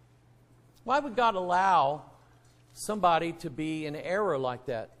 Why would God allow somebody to be in error like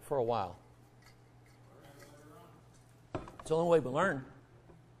that for a while? It's the only way we learn.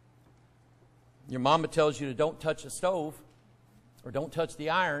 Your mama tells you to don't touch the stove or don't touch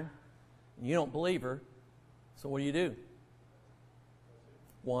the iron, and you don't believe her. So what do?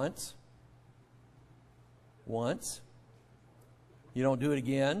 Once. You don't do it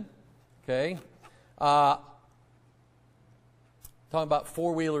again. Okay? Talking about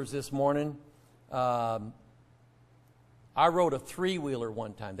four-wheelers this morning. I rode a three-wheeler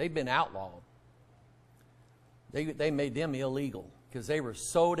one time. They've been outlawed. They made them illegal because they were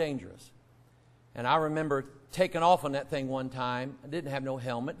so dangerous. And I remember taking off on that thing one time. I didn't have no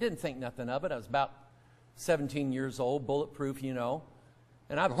helmet. Didn't think nothing of it. I was about 17 years old, bulletproof, you know.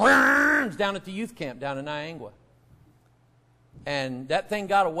 And I was down at the youth camp down in Niangua. And that thing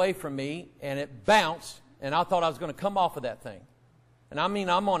got away from me, and it bounced, and I thought I was going to come off of that thing. And I mean,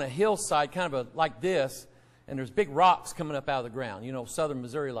 I'm on a hillside, kind of like this, and there's big rocks coming up out of the ground, you know, southern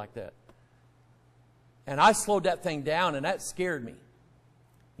Missouri like that. And I slowed that thing down, and that scared me.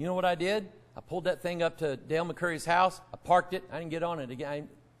 You know what I did? I pulled that thing up to Dale McCurry's house. I parked it. I didn't get on it again. I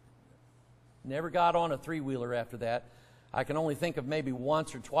never got on a three-wheeler after that. I can only think of maybe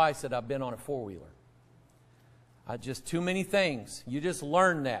once or twice that I've been on a four-wheeler. Just too many things. You just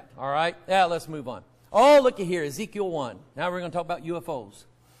learn that, all right? Yeah, let's move on. Oh, looky here, Ezekiel 1. Now we're going to talk about UFOs.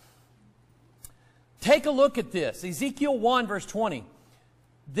 Take a look at this. Ezekiel 1, verse 20.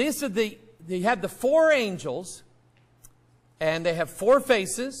 They have the four angels, and they have four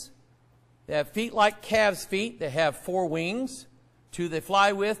faces. They have feet like calves' feet. They have four wings. Two they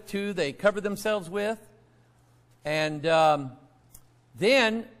fly with. Two they cover themselves with. And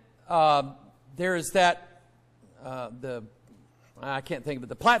then there is that, I can't think of it,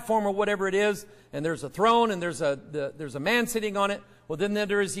 the platform or whatever it is, and there's a throne, and there's a man sitting on it. Well, then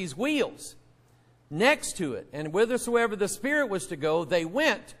there is these wheels next to it. And whithersoever the Spirit was to go, they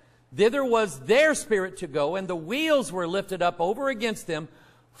went. Thither was their spirit to go, and the wheels were lifted up over against them,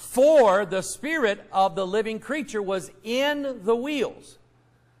 for the Spirit of the living creature was in the wheels.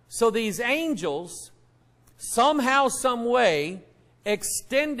 So these angels, somehow, some way,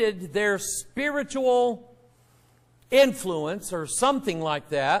 extended their spiritual influence or something like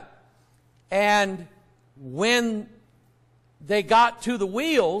that. And when they got to the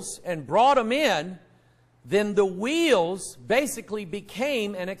wheels and brought them in, then the wheels basically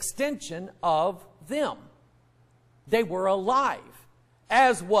became an extension of them. They were alive,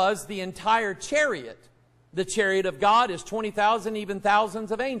 as was the entire chariot. The chariot of God is 20,000, even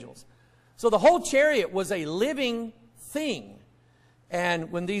thousands of angels. So the whole chariot was a living thing.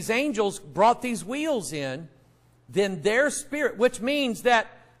 And when these angels brought these wheels in, then their spirit, which means that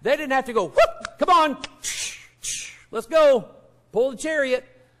they didn't have to go, whoop, come on, let's go, pull the chariot.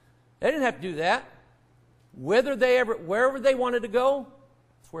 They didn't have to do that. Wherever they wanted to go,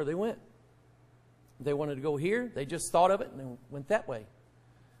 that's where they went. If they wanted to go here, they just thought of it and they went that way.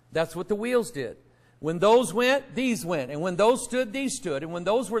 That's what the wheels did. When those went, these went. And when those stood, these stood. And when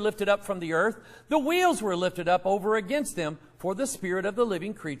those were lifted up from the earth, the wheels were lifted up over against them, for the Spirit of the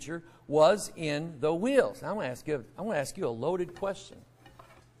living creature was in the wheels. Now, I'm going to ask you a loaded question.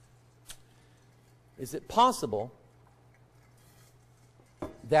 Is it possible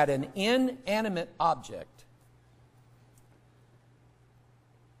that an inanimate object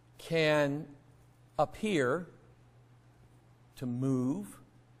can appear to move,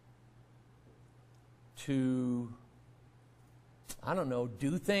 to, I don't know,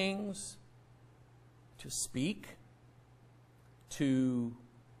 do things, to speak, to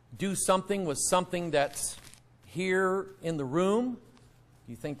do something with something that's here in the room?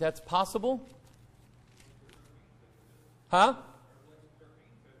 Do you think that's possible? Huh?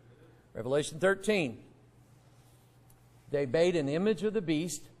 Revelation 13. They made an image of the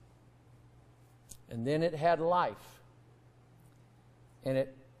beast, and then it had life. and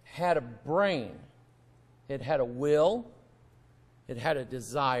it had a brain. It had a will. It had a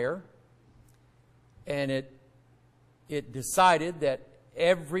desire. And it decided that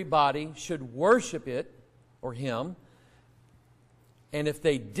everybody should worship it or him. And if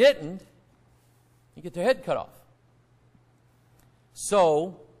they didn't, you get their head cut off.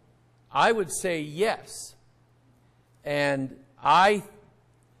 So, I would say yes. And I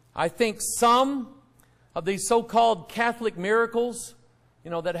think some of these so-called Catholic miracles,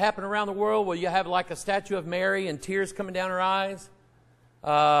 that happen around the world, where you have like a statue of Mary and tears coming down her eyes.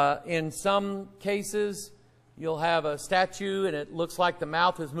 In some cases, you'll have a statue and it looks like the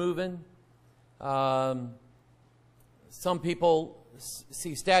mouth is moving. Some people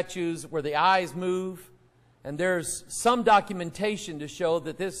see statues where the eyes move. And there's some documentation to show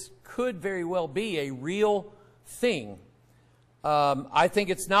that this could very well be a real thing. I think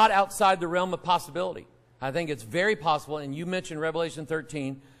it's not outside the realm of possibility. I think it's very possible, and you mentioned Revelation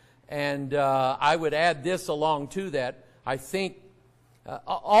 13, and I would add this along to that. I think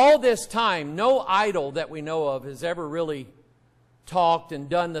all this time, no idol that we know of has ever really talked and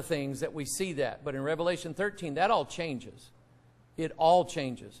done the things that we see that. But in Revelation 13, that all changes. It all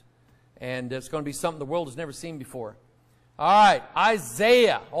changes. And it's going to be something the world has never seen before. All right,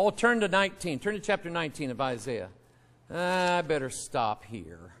 Isaiah. Oh, turn to 19. Turn to chapter 19 of Isaiah. I better stop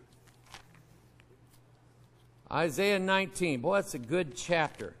here. Isaiah 19. Boy, that's a good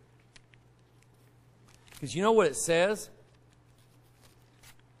chapter. Because you know what it says?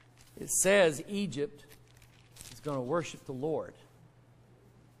 It says Egypt is going to worship the Lord.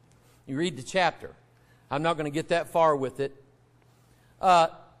 You read the chapter. I'm not going to get that far with it.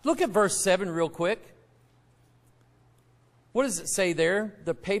 Look at verse 7 real quick. What does it say there?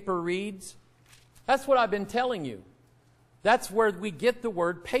 The paper reads. That's what I've been telling you. That's where we get the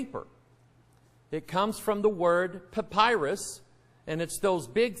word paper. It comes from the word papyrus, and it's those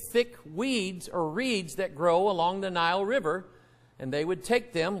big thick weeds or reeds that grow along the Nile River, and they would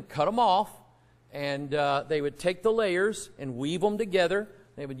take them, cut them off, and they would take the layers and weave them together.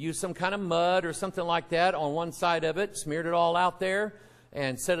 They would use some kind of mud or something like that on one side of it, smeared it all out there,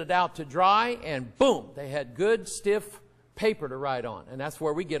 and set it out to dry, and boom, they had good, stiff paper to write on. And that's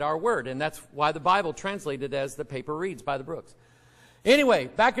where we get our word, and that's why the Bible translated as the paper reeds by the Brooks. Anyway,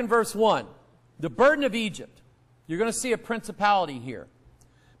 back in verse 1, the burden of Egypt. You're going to see a principality here.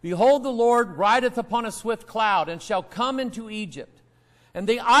 Behold, the Lord rideth upon a swift cloud, and shall come into Egypt. And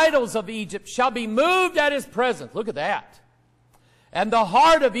the idols of Egypt shall be moved at his presence. Look at that. And the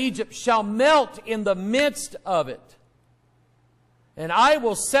heart of Egypt shall melt in the midst of it. And I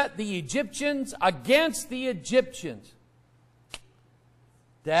will set the Egyptians against the Egyptians.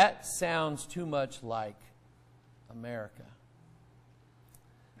 That sounds too much like America.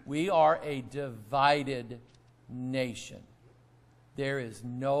 We are a divided nation. There is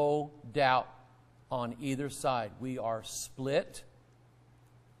no doubt on either side. We are split.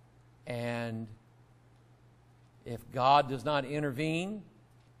 And if God does not intervene,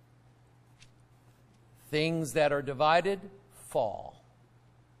 things that are divided fall.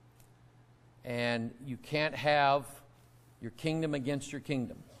 And you can't have your kingdom against your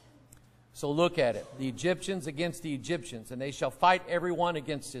kingdom. So look at it. The Egyptians against the Egyptians. And they shall fight everyone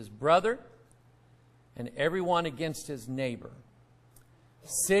against his brother and everyone against his neighbor.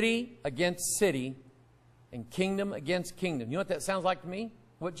 City against city and kingdom against kingdom. You know what that sounds like to me?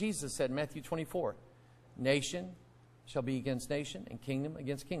 What Jesus said in Matthew 24. Nation shall be against nation and kingdom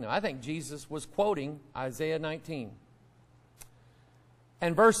against kingdom. I think Jesus was quoting Isaiah 19.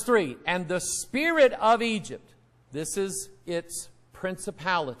 And verse 3, and the spirit of Egypt, this is its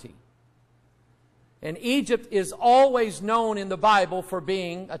principality. And Egypt is always known in the Bible for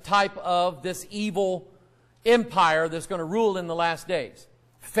being a type of this evil empire that's going to rule in the last days.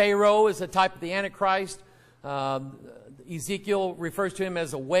 Pharaoh is a type of the Antichrist. Ezekiel refers to him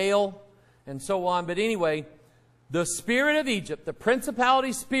as a whale and so on. But anyway, the spirit of Egypt, the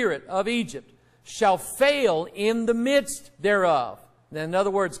principality spirit of Egypt, shall fail in the midst thereof. In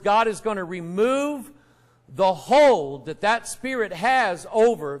other words, God is going to remove the hold that that spirit has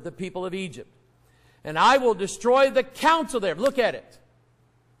over the people of Egypt. And I will destroy the counsel there. Look at it.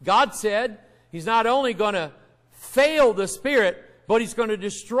 God said he's not only going to fail the spirit, but he's going to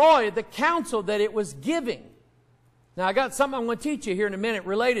destroy the counsel that it was giving. Now, I got something I'm going to teach you here in a minute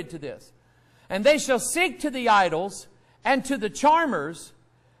related to this. And they shall seek to the idols and to the charmers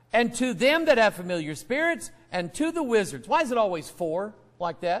and to them that have familiar spirits and to the wizards. Why is it always 4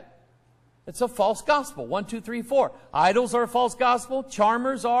 like that? It's a false gospel. 1, 2, 3, 4. Idols are a false gospel.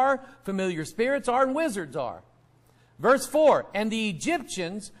 Charmers are. Familiar spirits are. And wizards are. Verse 4. And the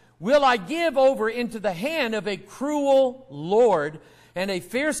Egyptians will I give over into the hand of a cruel Lord, And a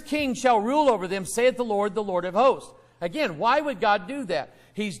fierce king shall rule over them, saith the Lord of hosts. Again, why would God do that?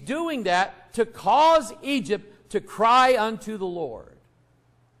 He's doing that to cause Egypt to cry unto the Lord.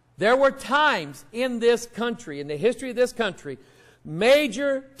 There were times in this country, in the history of this country,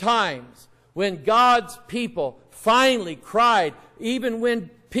 major times when God's people finally cried, even when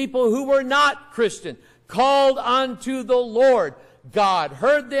people who were not Christian called unto the Lord. God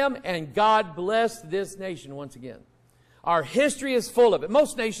heard them, and God blessed this nation once again. Our history is full of it.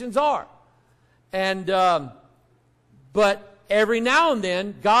 Most nations are. And, but every now and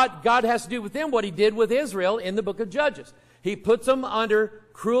then, God has to do with them what He did with Israel in the book of Judges. He puts them under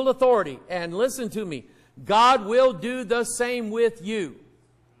cruel authority. And listen to me, God will do the same with you.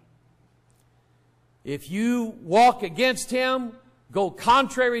 If you walk against Him, go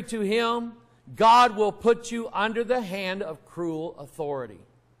contrary to Him, God will put you under the hand of cruel authority.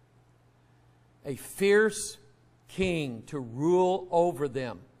 A fierce king to rule over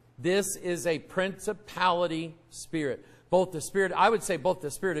them. This is a principality spirit. Both the spirit, I would say both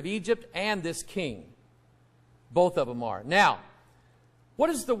the spirit of Egypt and this king. Both of them are. Now, what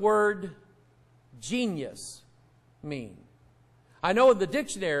does the word genius mean? I know in the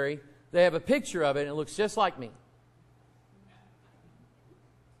dictionary they have a picture of it and it looks just like me.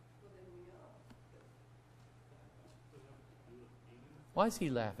 Why is he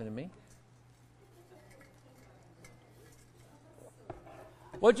laughing at me?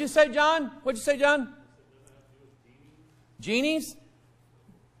 What'd you say, John? What'd you say, John? Genies?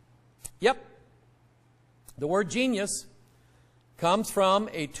 Yep. The word genius comes from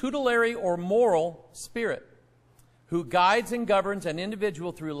a tutelary or moral spirit who guides and governs an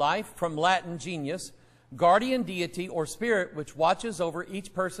individual through life, from Latin genius, guardian deity or spirit which watches over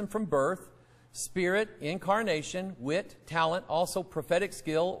each person from birth, spirit, incarnation, wit, talent, also prophetic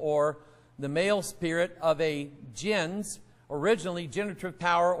skill, or the male spirit of a gens, originally generative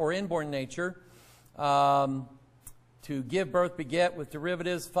power or inborn nature, to give birth, beget, with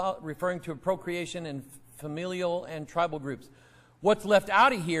derivatives referring to procreation in familial and tribal groups. What's left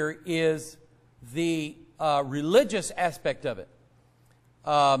out of here is the religious aspect of it.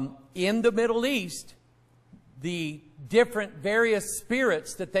 In the Middle East, the different various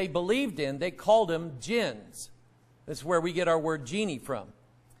spirits that they believed in, they called them jinns. That's where we get our word genie from.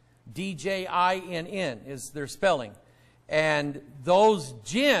 D-J-I-N-N is their spelling. And those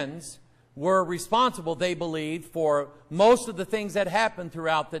jinns were responsible, they believed, for most of the things that happened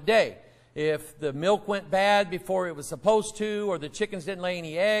throughout the day. If the milk went bad before it was supposed to, or the chickens didn't lay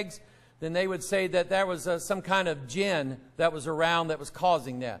any eggs, then they would say that there was some kind of jinn that was around that was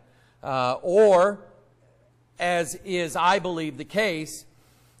causing that. Or, as is, I believe, the case,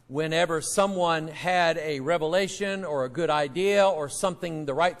 whenever someone had a revelation or a good idea or something,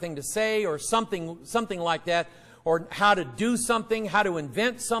 the right thing to say or something like that, or how to do something, how to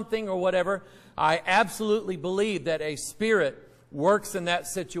invent something or whatever, I absolutely believe that a spirit works in that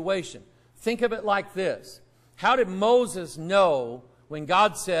situation. Think of it like this. How did Moses know when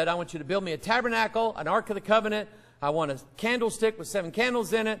God said, I want you to build me a tabernacle, an ark of the covenant, I want a candlestick with 7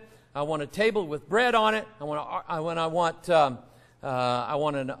 candles in it, I want a table with bread on it, I want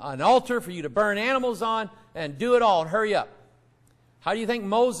an altar for you to burn animals on, and do it all and hurry up. How do you think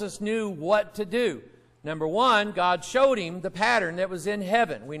Moses knew what to do? Number one, God showed him the pattern that was in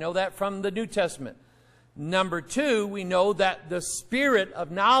heaven. We know that from the New Testament. Number two, we know that the spirit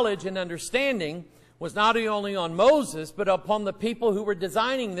of knowledge and understanding was not only on Moses, but upon the people who were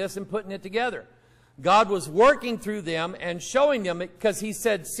designing this and putting it together. God was working through them and showing them, because He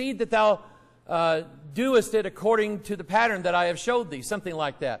said, see that thou doest it according to the pattern that I have showed thee, something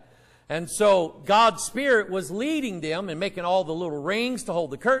like that. And so God's Spirit was leading them and making all the little rings to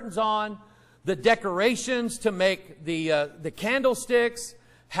hold the curtains on, the decorations to make the candlesticks,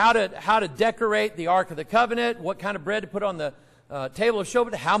 how to decorate the Ark of the Covenant, what kind of bread to put on the table of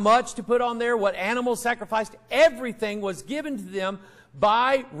showbread, how much to put on there, what animals sacrificed. Everything was given to them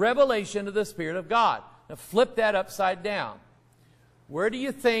by revelation of the Spirit of God. Now flip that upside down. Where do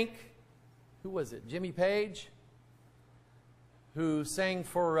you think, who was it, Jimmy Page, who sang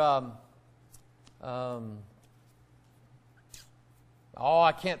for, oh,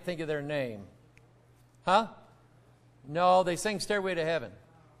 I can't think of their name. Huh? No, they sang Stairway to Heaven.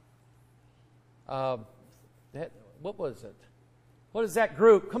 What was it? What is that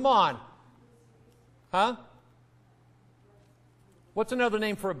group? Come on. Huh? What's another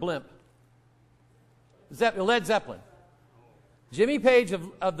name for a blimp? Led Zeppelin. Jimmy Page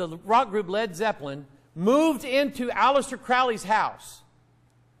of the rock group Led Zeppelin moved into Aleister Crowley's house.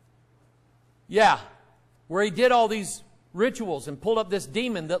 Yeah, where he did all these rituals and pulled up this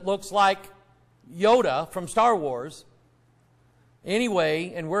demon that looks like Yoda from Star Wars.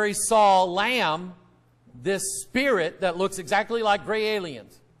 Anyway, and where he saw lamb, this spirit that looks exactly like gray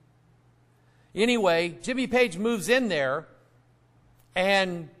aliens. Anyway, Jimmy Page moves in there,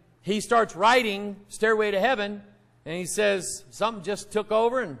 and he starts writing Stairway to Heaven, and he says something just took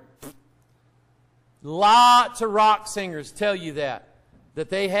over, and lots of rock singers tell you that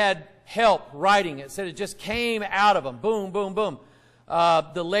they had help writing it. Said it just came out of them. Boom, boom, boom.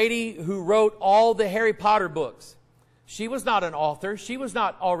 The lady who wrote all the Harry Potter books, she was not an author. She was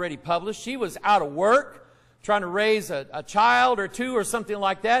not already published. She was out of work, trying to raise a child or two or something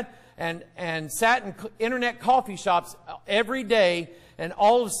like that, and sat in internet coffee shops every day, and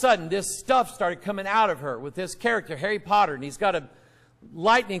all of a sudden this stuff started coming out of her with this character, Harry Potter, and he's got a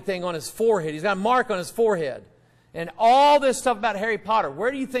lightning thing on his forehead. He's got a mark on his forehead. And all this stuff about Harry Potter,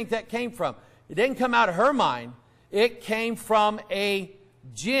 where do you think that came from? It didn't come out of her mind. It came from a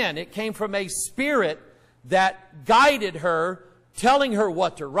jinn. It came from a spirit that guided her, telling her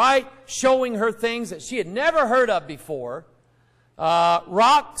what to write, showing her things that she had never heard of before.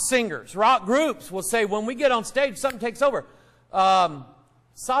 Rock singers, rock groups will say, when we get on stage, something takes over.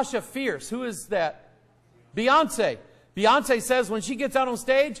 Sasha Fierce, who is that? Beyonce. Beyonce says when she gets out on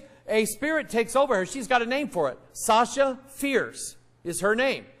stage, a spirit takes over her. She's got a name for it. Sasha Fierce is her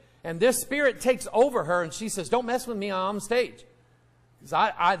name. And this spirit takes over her, and she says, don't mess with me on stage.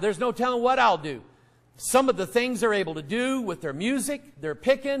 There's no telling what I'll do. Some of the things they're able to do with their music, their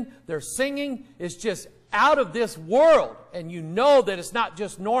picking, their singing, is just out of this world. And you know that it's not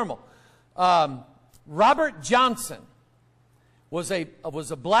just normal. Robert Johnson was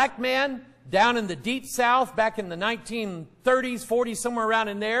a black man down in the deep South back in the 1930s, 40s, somewhere around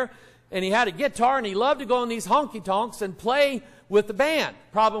in there. And he had a guitar, and he loved to go in these honky-tonks and play with the band.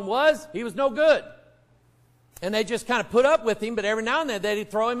 Problem was, he was no good. And they just kind of put up with him, but every now and then they'd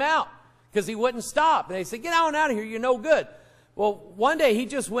throw him out because he wouldn't stop. And they said, get on out of here, you're no good. Well, one day he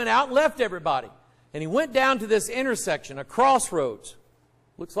just went out and left everybody. And he went down to this intersection, a crossroads.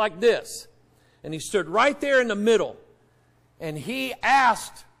 Looks like this. And he stood right there in the middle. And he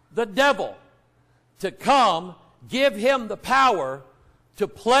asked the devil to come give him the power to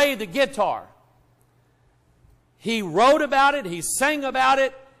play the guitar. He wrote about it. He sang about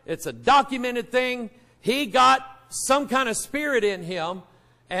it. It's a documented thing. He got some kind of spirit in him.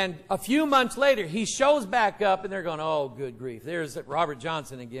 And a few months later, he shows back up, and they're going, oh, good grief. There's Robert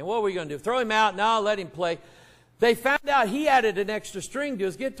Johnson again. What are we going to do? Throw him out? No, let him play. They found out he added an extra string to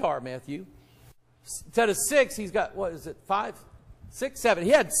his guitar, Matthew. Instead of 6, he's got, what is it, 5, 6, 7. He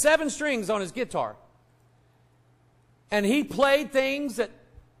had 7 strings on his guitar. And he played things that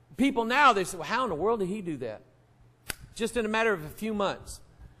people now, they say, well, how in the world did he do that? Just in a matter of a few months.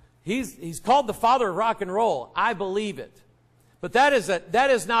 He's called the father of rock and roll. I believe it. But that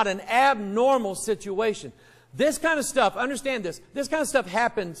is not an abnormal situation. This kind of stuff, understand this, this kind of stuff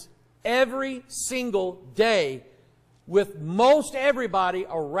happens every single day with most everybody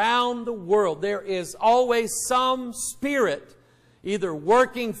around the world. There is always some spirit either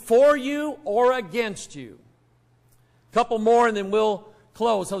working for you or against you. A couple more and then we'll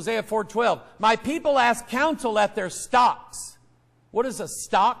close. Hosea 4:12. My people ask counsel at their stocks. What is a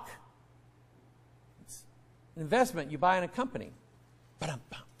stock? It's an investment you buy in a company.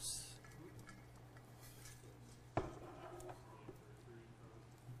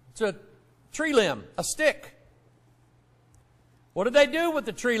 It's a tree limb, a stick. What do they do with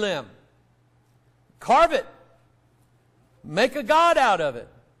the tree limb? Carve it. Make a god out of it.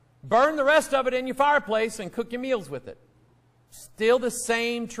 Burn the rest of it in your fireplace and cook your meals with it. Still the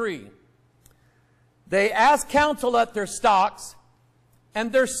same tree. They ask counsel at their stocks,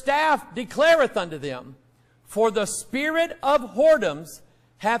 and their staff declareth unto them, for the spirit of whoredoms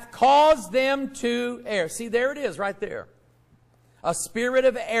hath caused them to err. See, there it is right there. A spirit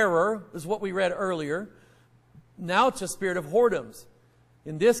of error is what we read earlier. Now it's a spirit of whoredoms.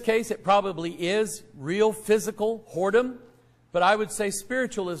 In this case, it probably is real physical whoredom, but I would say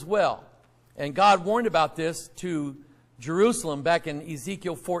spiritual as well. And God warned about this to Jerusalem back in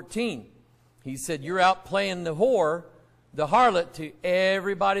Ezekiel 14. He said, you're out playing the whore, the harlot, to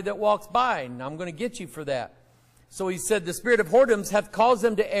everybody that walks by, and I'm going to get you for that. So he said, the spirit of whoredoms hath caused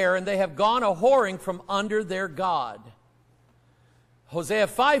them to err, and they have gone a-whoring from under their God. Hosea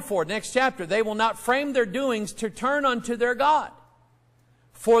 5:4, next chapter, they will not frame their doings to turn unto their God.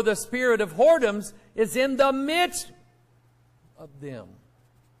 For the spirit of whoredoms is in the midst of them.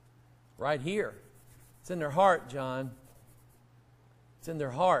 Right here. It's in their heart, John. It's in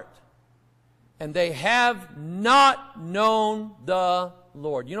their heart. And they have not known the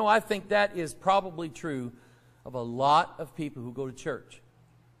Lord. You know, I think that is probably true of a lot of people who go to church.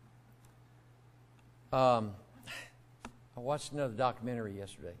 I watched another documentary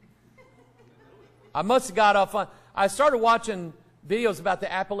yesterday. I must have got off on... I started watching videos about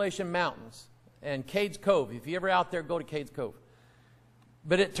the Appalachian Mountains and Cades Cove. If you're ever out there, go to Cades Cove.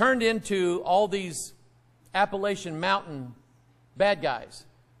 But it turned into all these Appalachian Mountain bad guys.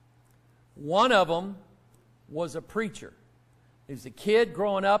 One of them was a preacher. He was a kid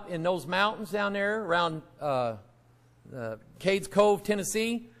growing up in those mountains down there around Cades Cove,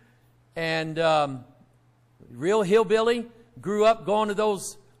 Tennessee. And real hillbilly, grew up going to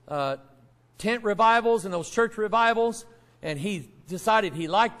those tent revivals and those church revivals. And he decided he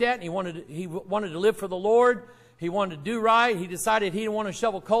liked that, and he wanted to live for the Lord. He wanted to do right. He decided he didn't want to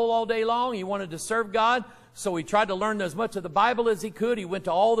shovel coal all day long. He wanted to serve God. So he tried to learn as much of the Bible as he could. He went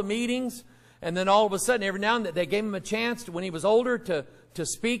to all the meetings. And then all of a sudden, every now and then, they gave him a chance when he was older to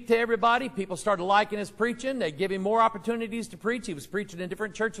speak to everybody. People started liking his preaching. They gave him more opportunities to preach. He was preaching in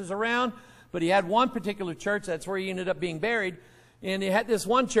different churches around. But he had one particular church. That's where he ended up being buried. And he had this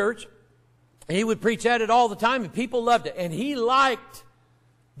one church. He would preach at it all the time, and people loved it. And he liked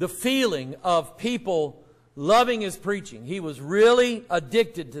the feeling of people loving his preaching. He was really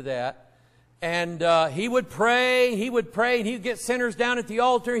addicted to that. And he would pray, and he'd get sinners down at the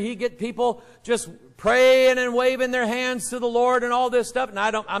altar. He'd get people just praying and waving their hands to the Lord and all this stuff. And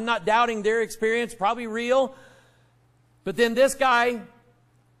I'm not doubting their experience, probably real. But then this guy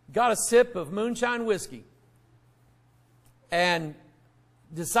got a sip of moonshine whiskey and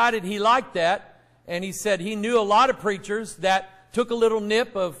decided he liked that. And he said he knew a lot of preachers that took a little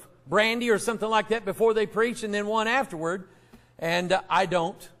nip of brandy or something like that before they preached and then one afterward. And I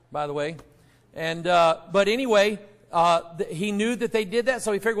don't, by the way. And but anyway, he knew that they did that,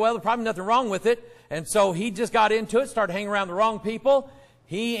 so he figured, well, there's probably nothing wrong with it. And so he just got into it, started hanging around the wrong people.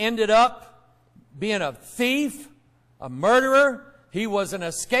 He ended up being a thief, a murderer. He was an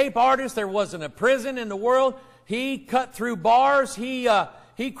escape artist. There wasn't a prison in the world. He cut through bars. He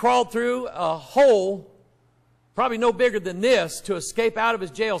crawled through a hole, probably no bigger than this, to escape out of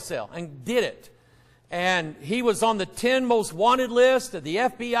his jail cell, and did it. And he was on the 10 most wanted list of the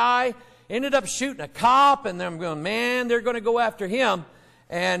FBI. Ended up shooting a cop, and I'm going, man, they're going to go after him.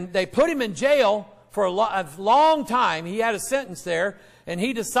 And they put him in jail for a long time. He had a sentence there, and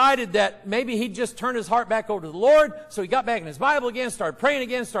he decided that maybe he'd just turn his heart back over to the Lord. So he got back in his Bible again, started praying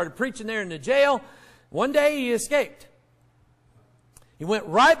again, started preaching there in the jail. One day he escaped. He went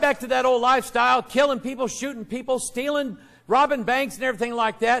right back to that old lifestyle, killing people, shooting people, stealing, robbing banks and everything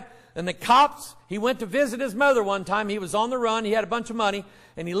like that. And the cops, he went to visit his mother one time. He was on the run. He had a bunch of money.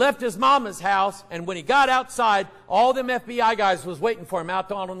 And he left his mama's house. And when he got outside, all them FBI guys was waiting for him out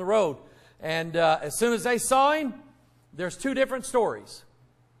on the road. And as soon as they saw him, there's two different stories.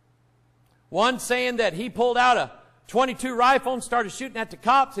 One saying that he pulled out a .22 rifle and started shooting at the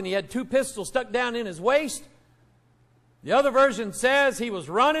cops. And he had 2 pistols stuck down in his waist. The other version says he was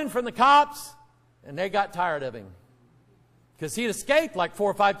running from the cops. And they got tired of him. Because he'd escaped like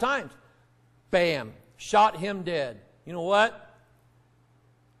 4 or 5 times. Bam. Shot him dead. You know what?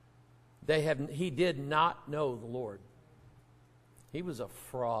 He did not know the Lord. He was a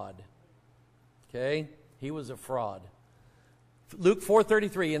fraud. Okay? He was a fraud. Luke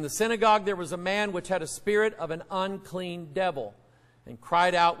 4:33. In the synagogue there was a man which had a spirit of an unclean devil, and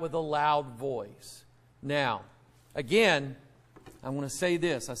cried out with a loud voice. Now, again, I want to say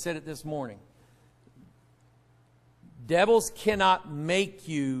this. I said it this morning. Devils cannot make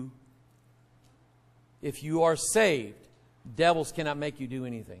you, if you are saved, devils cannot make you do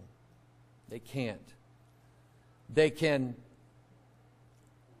anything. They can't. They can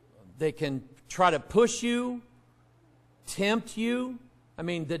try to push you, tempt you. I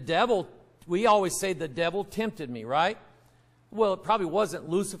mean, the devil, we always say the devil tempted me, right? Well, it probably wasn't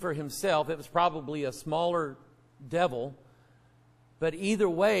Lucifer himself. It was probably a smaller devil. But either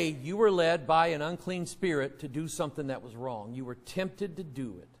way, you were led by an unclean spirit to do something that was wrong. You were tempted to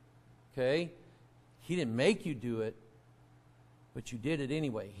do it. Okay? He didn't make you do it, but you did it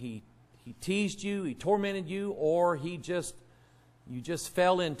anyway. He teased you, he tormented you, or you just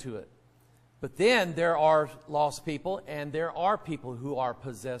fell into it. But then there are lost people, and there are people who are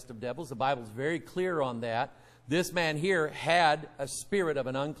possessed of devils. The Bible's very clear on that. This man here had a spirit of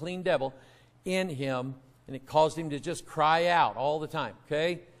an unclean devil in him, and it caused him to just cry out all the time,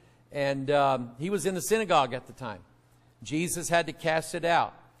 okay? And he was in the synagogue at the time. Jesus had to cast it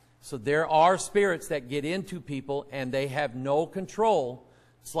out. So there are spirits that get into people, and they have no control.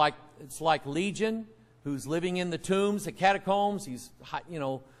 It's like Legion, who's living in the tombs, the catacombs. He's,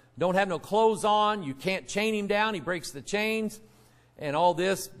 don't have no clothes on. You can't chain him down. He breaks the chains and all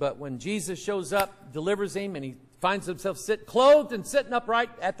this. But when Jesus shows up, delivers him, and he finds himself clothed and sitting upright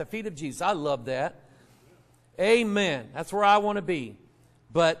at the feet of Jesus. I love that. Amen. That's where I want to be.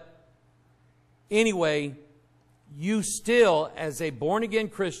 But anyway, you still, as a born-again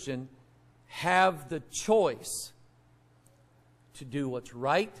Christian, have the choice to do what's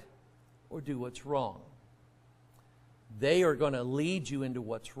right or do what's wrong. They are going to lead you into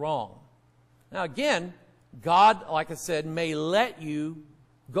what's wrong. Now again, God, like I said, may let you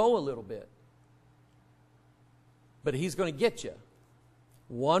go a little bit. But He's going to get you.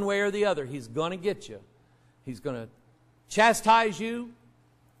 One way or the other, He's going to get you. He's going to chastise you,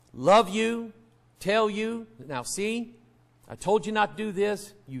 love you, tell you, now see, I told you not to do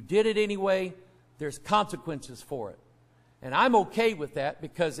this. You did it anyway. There's consequences for it. And I'm okay with that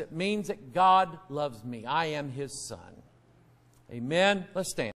because it means that God loves me. I am His son. Amen. Let's stand.